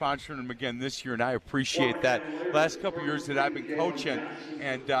Luther. You're sponsoring him again this year, and I appreciate that. Last couple of years that I've been coaching,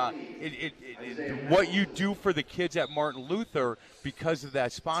 and what you do for the kids at Martin Luther because of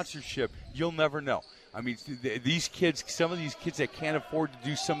that sponsorship, you'll never know. I mean, these kids, some of these kids that can't afford to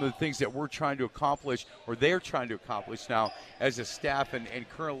do some of the things that we're trying to accomplish, or they're trying to accomplish now as a staff, and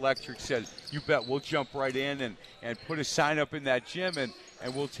Current Electric said, you bet we'll jump right in and put a sign up in that gym, and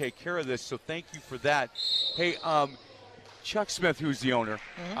we'll take care of this. So thank you for that. Hey, Chuck Smith, who's the owner,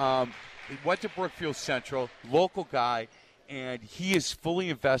 went to Brookfield Central, local guy, and he is fully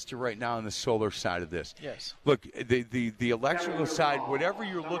invested right now in the solar side of this. Yes. Look, the electrical side, whatever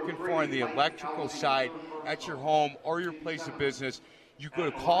you're looking for on the electrical side at your home or your place of business, you go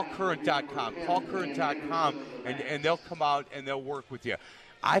to callcurrent.com. Callcurrent.com, and they'll come out and they'll work with you.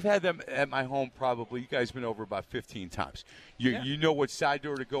 I've had them at my home probably. You guys have been over about 15 times. You know what side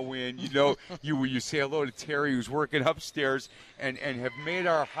door to go in. You know you say hello to Terry, who's working upstairs, and have made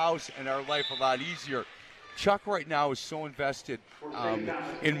our house and our life a lot easier. Chuck right now is so invested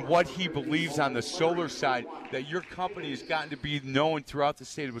in what he believes on the solar side that your company has gotten to be known throughout the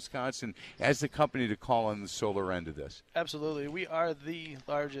state of Wisconsin as the company to call on the solar end of this. Absolutely. We are the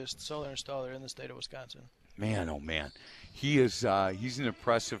largest solar installer in the state of Wisconsin. Man, oh, man. He is he's an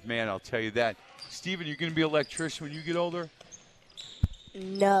impressive man, I'll tell you that. Steven, you going to be an electrician when you get older?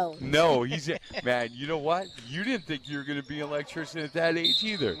 No. No, man, you know what? You didn't think you were going to be an electrician at that age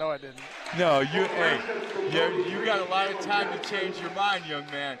either. No, I didn't. No, you got a lot of time to change your mind, young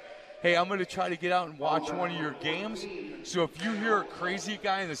man. hey, I'm going to try to get out and watch one of your games. So if you hear a crazy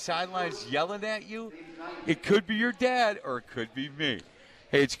guy in the sidelines yelling at you, it could be your dad or it could be me.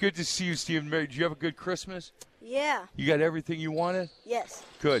 Hey, it's good to see you, Stephen. Did you have a good Christmas? Yeah. You got everything you wanted? Yes.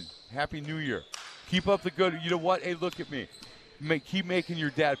 Good. Happy New Year. Keep up the good. You know what? Hey, look at me. Keep making your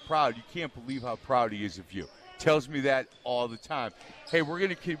dad proud. You can't believe how proud he is of you. Tells me that all the time. Hey, we're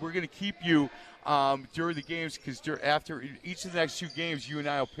gonna keep you during the games because after each of the next 2 games, you and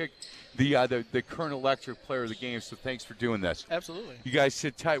I will pick the current electric player of the game. So thanks for doing this. Absolutely. You guys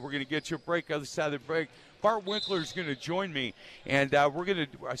sit tight. We're gonna get you a break. Other side of the break, Bart Winkler is going to join me, and we're going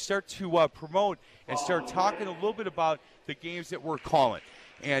to start to promote and start talking a little bit about the games that we're calling.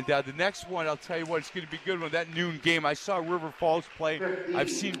 And the next one, I'll tell you what, it's going to be a good one. That noon game, I saw River Falls play.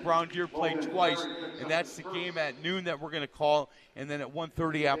 I've seen Brown Deer play twice, and that's the game at noon that we're going to call. And then at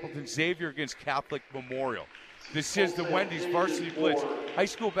 1:30, Appleton Xavier against Catholic Memorial. This is the Wendy's Varsity Blitz High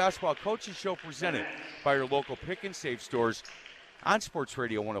School Basketball Coaching Show presented by your local Pick and Save stores on Sports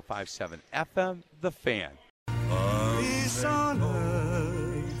Radio 105.7 FM, The Fan. Peace on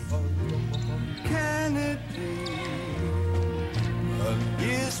earth, can it be?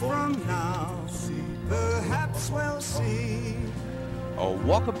 Years from now, perhaps we'll see. Oh,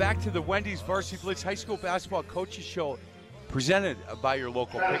 welcome back to the Wendy's Varsity Blitz High School Basketball Coaches Show, presented by your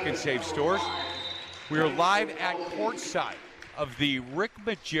local Pick and Save stores. We are live at courtside of the Rick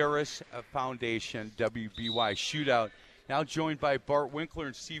Majerus Foundation WBY Shootout. Now joined by Bart Winkler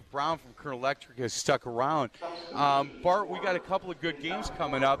and Steve Brown from Current Electric has stuck around. Bart, we got a couple of good games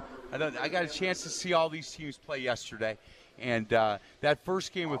coming up. I got a chance to see all these teams play yesterday. And that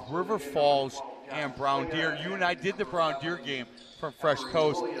first game with River Falls and Brown Deer, you and I did the Brown Deer game from Fresh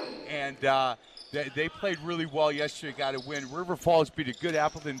Coast, and they played really well yesterday, got a win. River Falls beat a good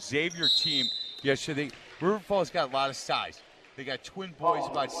Appleton Xavier team yesterday. River Falls got a lot of size. They got twin boys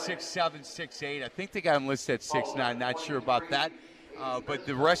about 6'7", 6'8". I think they got them listed at 6'9", not sure about that. But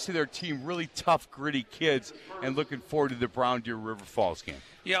the rest of their team, really tough, gritty kids, and looking forward to the Brown Deer River Falls game.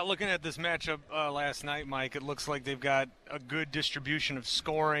 Yeah, looking at this matchup last night, Mike, it looks like they've got a good distribution of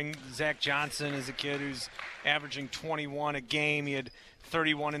scoring. Zach Johnson is a kid who's averaging 21 a game. He had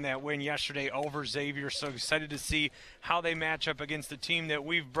 31 in that win yesterday over Xavier, so excited to see how they match up against the team that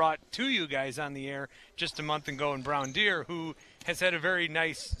we've brought to you guys on the air just a month ago in Brown Deer, who has had a very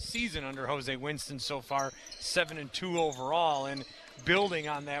nice season under Jose Winston so far, 7-2 overall, and building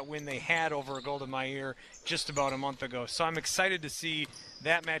on that win they had over Golda Meir just about a month ago. So I'm excited to see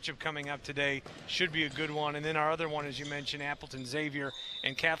that matchup coming up today. Should be a good one. And then our other one, as you mentioned, Appleton Xavier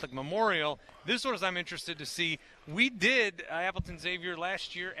and Catholic Memorial. This one I'm interested to see. We did Appleton Xavier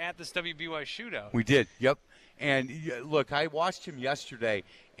last year at this WBY Shootout. We did, yep. And look, I watched him yesterday,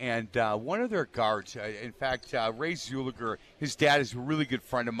 and one of their guards, in fact, Ray Zuliger, his dad is a really good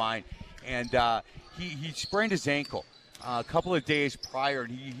friend of mine, and he sprained his ankle a couple of days prior,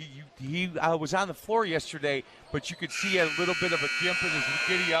 and he was on the floor yesterday, but you could see he had a little bit of a gimp in his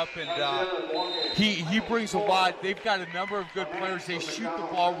giddy up, and he brings a lot. They've got a number of good players. They shoot the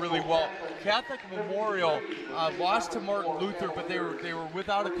ball really well. Catholic Memorial lost to Martin Luther, but they were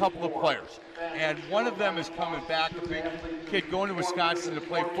without a couple of players, and one of them is coming back, a big kid going to Wisconsin to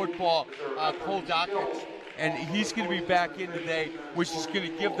play football, Cole Dockett. And he's going to be back in today, which is going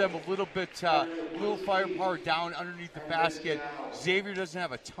to give them a little firepower down underneath the basket. Xavier doesn't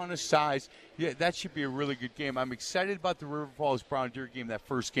have a ton of size. Yeah, that should be a really good game. I'm excited about the River Falls Brown Deer game, that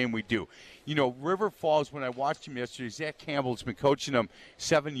first game we do. You know, River Falls, when I watched him yesterday, Zach Campbell's been coaching them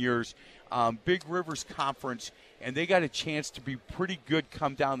 7 years. Big Rivers Conference, and they got a chance to be pretty good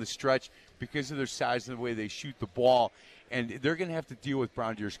come down the stretch because of their size and the way they shoot the ball. And they're going to have to deal with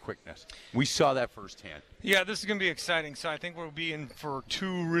Brown Deer's quickness. We saw that firsthand. Yeah, this is going to be exciting. So I think we'll be in for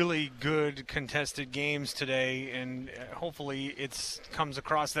 2 really good contested games today, and hopefully it comes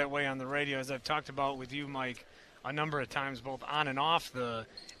across that way on the radio, as I've talked about with you, Mike, a number of times, both on and off the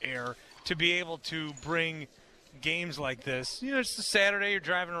air, to be able to bring games like this. You know, it's a Saturday, you're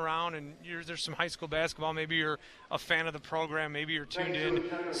driving around, and there's some high school basketball. Maybe you're a fan of the program. Maybe you're tuned in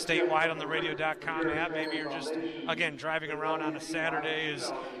statewide on the radio.com app. Maybe you're just, again, driving around on a Saturday, is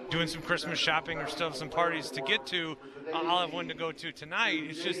doing some Christmas shopping or still have some parties to get to. I'll have one to go to tonight.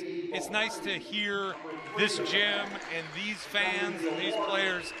 It's nice to hear this gym and these fans and these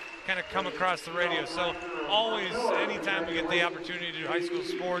players kind of come across the radio. So always, anytime we get the opportunity to do high school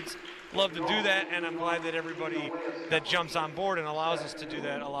sports, love to do that, and I'm glad that everybody that jumps on board and allows us to do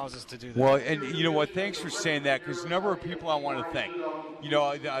that. Well, and you know what? Thanks for saying that, because a number of people I want to thank. You know,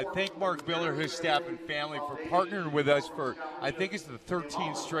 I thank Mark Miller, his staff and family for partnering with us for, I think it's the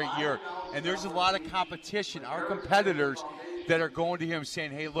 13th straight year. And there's a lot of competition. Our competitors, that are going to him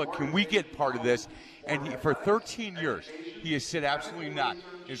saying, hey, look, can we get part of this? And for 13 years, he has said absolutely not.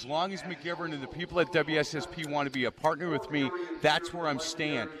 As long as McGivern and the people at WSSP want to be a partner with me, that's where I'm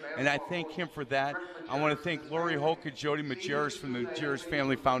staying. And I thank him for that. I want to thank Lori Hoke and Jody Majerus from the Majerus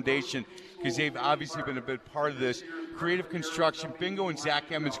Family Foundation, because they've obviously been a big part of this. Creative Construction, Bingo and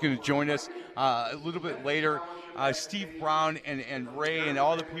Zach Emmons going to join us a little bit later. Steve Brown and Ray and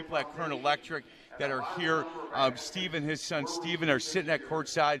all the people at Kern Electric that are here. Steve and his son Steven are sitting at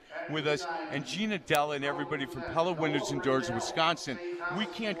courtside with us, and Gina Della and everybody from Pella Windows and Doors of Wisconsin. We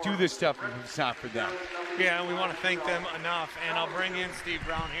can't do this stuff if it's not for them. Yeah, and we want to thank them enough. And I'll bring in Steve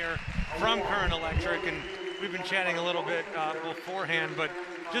Brown here from Kern Electric, and we've been chatting a little bit beforehand, but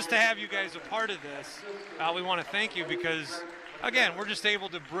just to have you guys a part of this, we want to thank you because, again, we're just able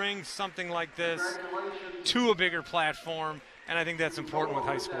to bring something like this to a bigger platform. And I think that's important with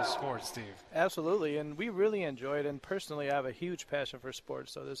high school sports, Steve. Absolutely, and we really enjoy it. And personally, I have a huge passion for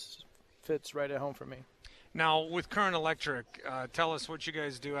sports, so this fits right at home for me. Now, with Kern Electric, tell us what you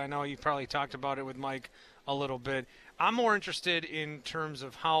guys do. I know you probably talked about it with Mike a little bit. I'm more interested in terms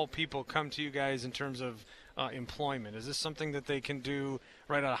of how people come to you guys in terms of employment. Is this something that they can do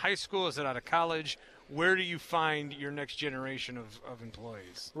right out of high school? Is it out of college? Where do you find your next generation of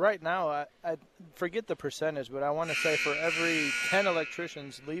employees? Right now, I forget the percentage, but I want to say for every 10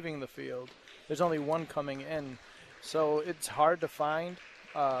 electricians leaving the field, there's only one coming in. So it's hard to find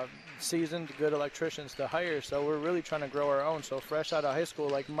seasoned, good electricians to hire. So we're really trying to grow our own. So fresh out of high school,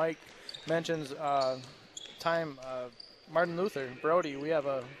 like Mike mentions, Martin Luther, Brody, we have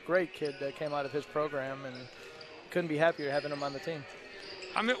a great kid that came out of his program, and couldn't be happier having him on the team.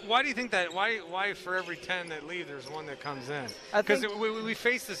 I mean, why do you think that? Why for every 10 that leave, there's one that comes in? Because we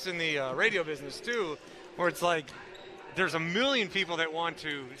face this in the radio business, too, where it's like there's a million people that want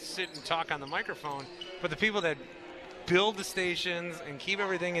to sit and talk on the microphone, but the people that build the stations and keep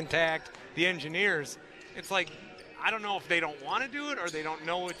everything intact, the engineers, it's like, I don't know if they don't want to do it or they don't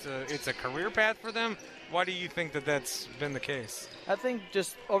know it's a career path for them. Why do you think that that's been the case? I think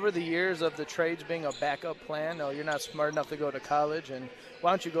just over the years of the trades being a backup plan, you're not smart enough to go to college, and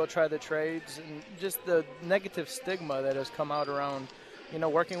why don't you go try the trades? And just the negative stigma that has come out around,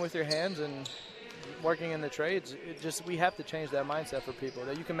 working with your hands and working in the trades. We have to change that mindset for people,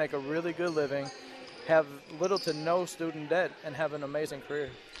 that you can make a really good living, have little to no student debt, and have an amazing career.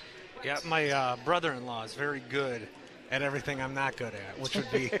 Yeah, my brother-in-law is very good at everything I'm not good at, which would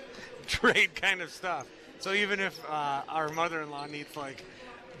be trade kind of stuff. So even if our mother-in-law needs like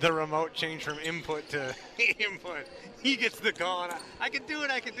the remote change from input to input, he gets the call. And I can do it,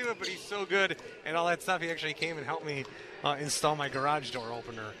 but he's so good and all that stuff. He actually came and helped me install my garage door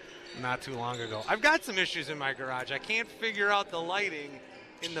opener not too long ago. I've got some issues in my garage. I can't figure out the lighting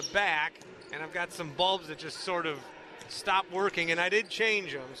in the back, and I've got some bulbs that just sort of stopped working, and I did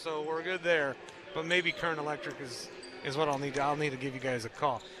change them, so we're good there. But maybe Kern Electric is what I'll need to give you guys a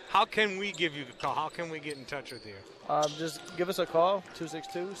call. How can we give you a call? How can we get in touch with you? Just give us a call,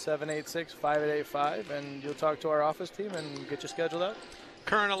 262-786-5885, and you'll talk to our office team and get you scheduled out.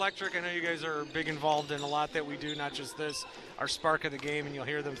 Kern Electric, I know you guys are big involved in a lot that we do, not just this, our Spark of the Game, and you'll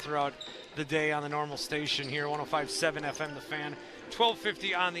hear them throughout the day on the normal station here, 105.7 FM The Fan,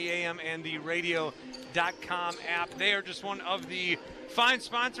 1250 on the AM and the radio.com app. They are just one of the fine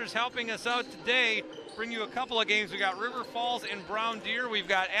sponsors helping us out today. Bring you a couple of games. We got River Falls and Brown Deer. We've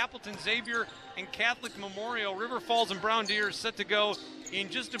got Appleton Xavier and Catholic Memorial. River Falls and Brown Deer is set to go in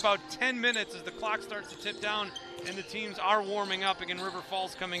just about 10 minutes as the clock starts to tip down and the teams are warming up. Again, River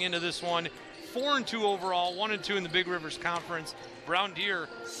Falls coming into this one 4-2 overall, 1-2 in the Big Rivers Conference. Brown Deer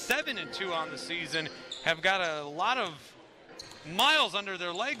 7-2 on the season, have got a lot of miles under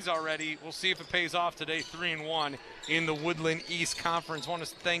their legs already. We'll see if it pays off today, 3-1 in the Woodland East Conference. Want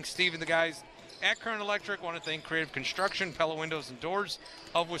to thank Steve and the guys at Kern Electric. Want to thank Creative Construction, Pella Windows and Doors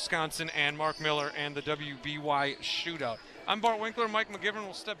of Wisconsin, and Mark Miller and the WBY Shootout. I'm Bart Winkler. Mike McGivern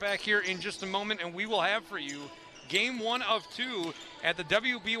will step back here in just a moment, and we will have for you Game 1 of 2 at the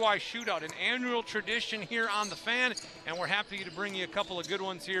WBY Shootout, an annual tradition here on The Fan, and we're happy to bring you a couple of good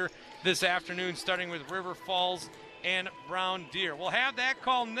ones here this afternoon, starting with River Falls and Brown Deer. We'll have that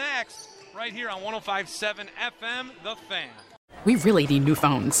call next right here on 105.7 FM, The Fan. We really need new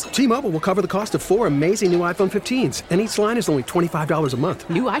phones. T-Mobile will cover the cost of 4 amazing new iPhone 15s, and each line is only $25 a month.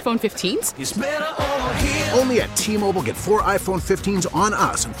 New iPhone 15s? It's better over here. Only at T-Mobile, get 4 iPhone 15s on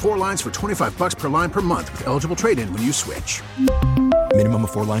us and 4 lines for $25 per line per month with eligible trade-in when you switch. Minimum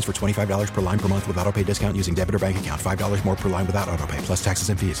of 4 lines for $25 per line per month with autopay discount using debit or bank account. $5 more per line without autopay, plus taxes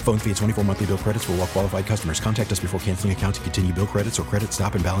and fees. Phone fee at 24 monthly bill credits for well-qualified customers. Contact us before canceling account to continue bill credits or credit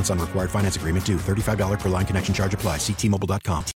stop and balance on required finance agreement due. $35 per line connection charge applies. See T-Mobile.com.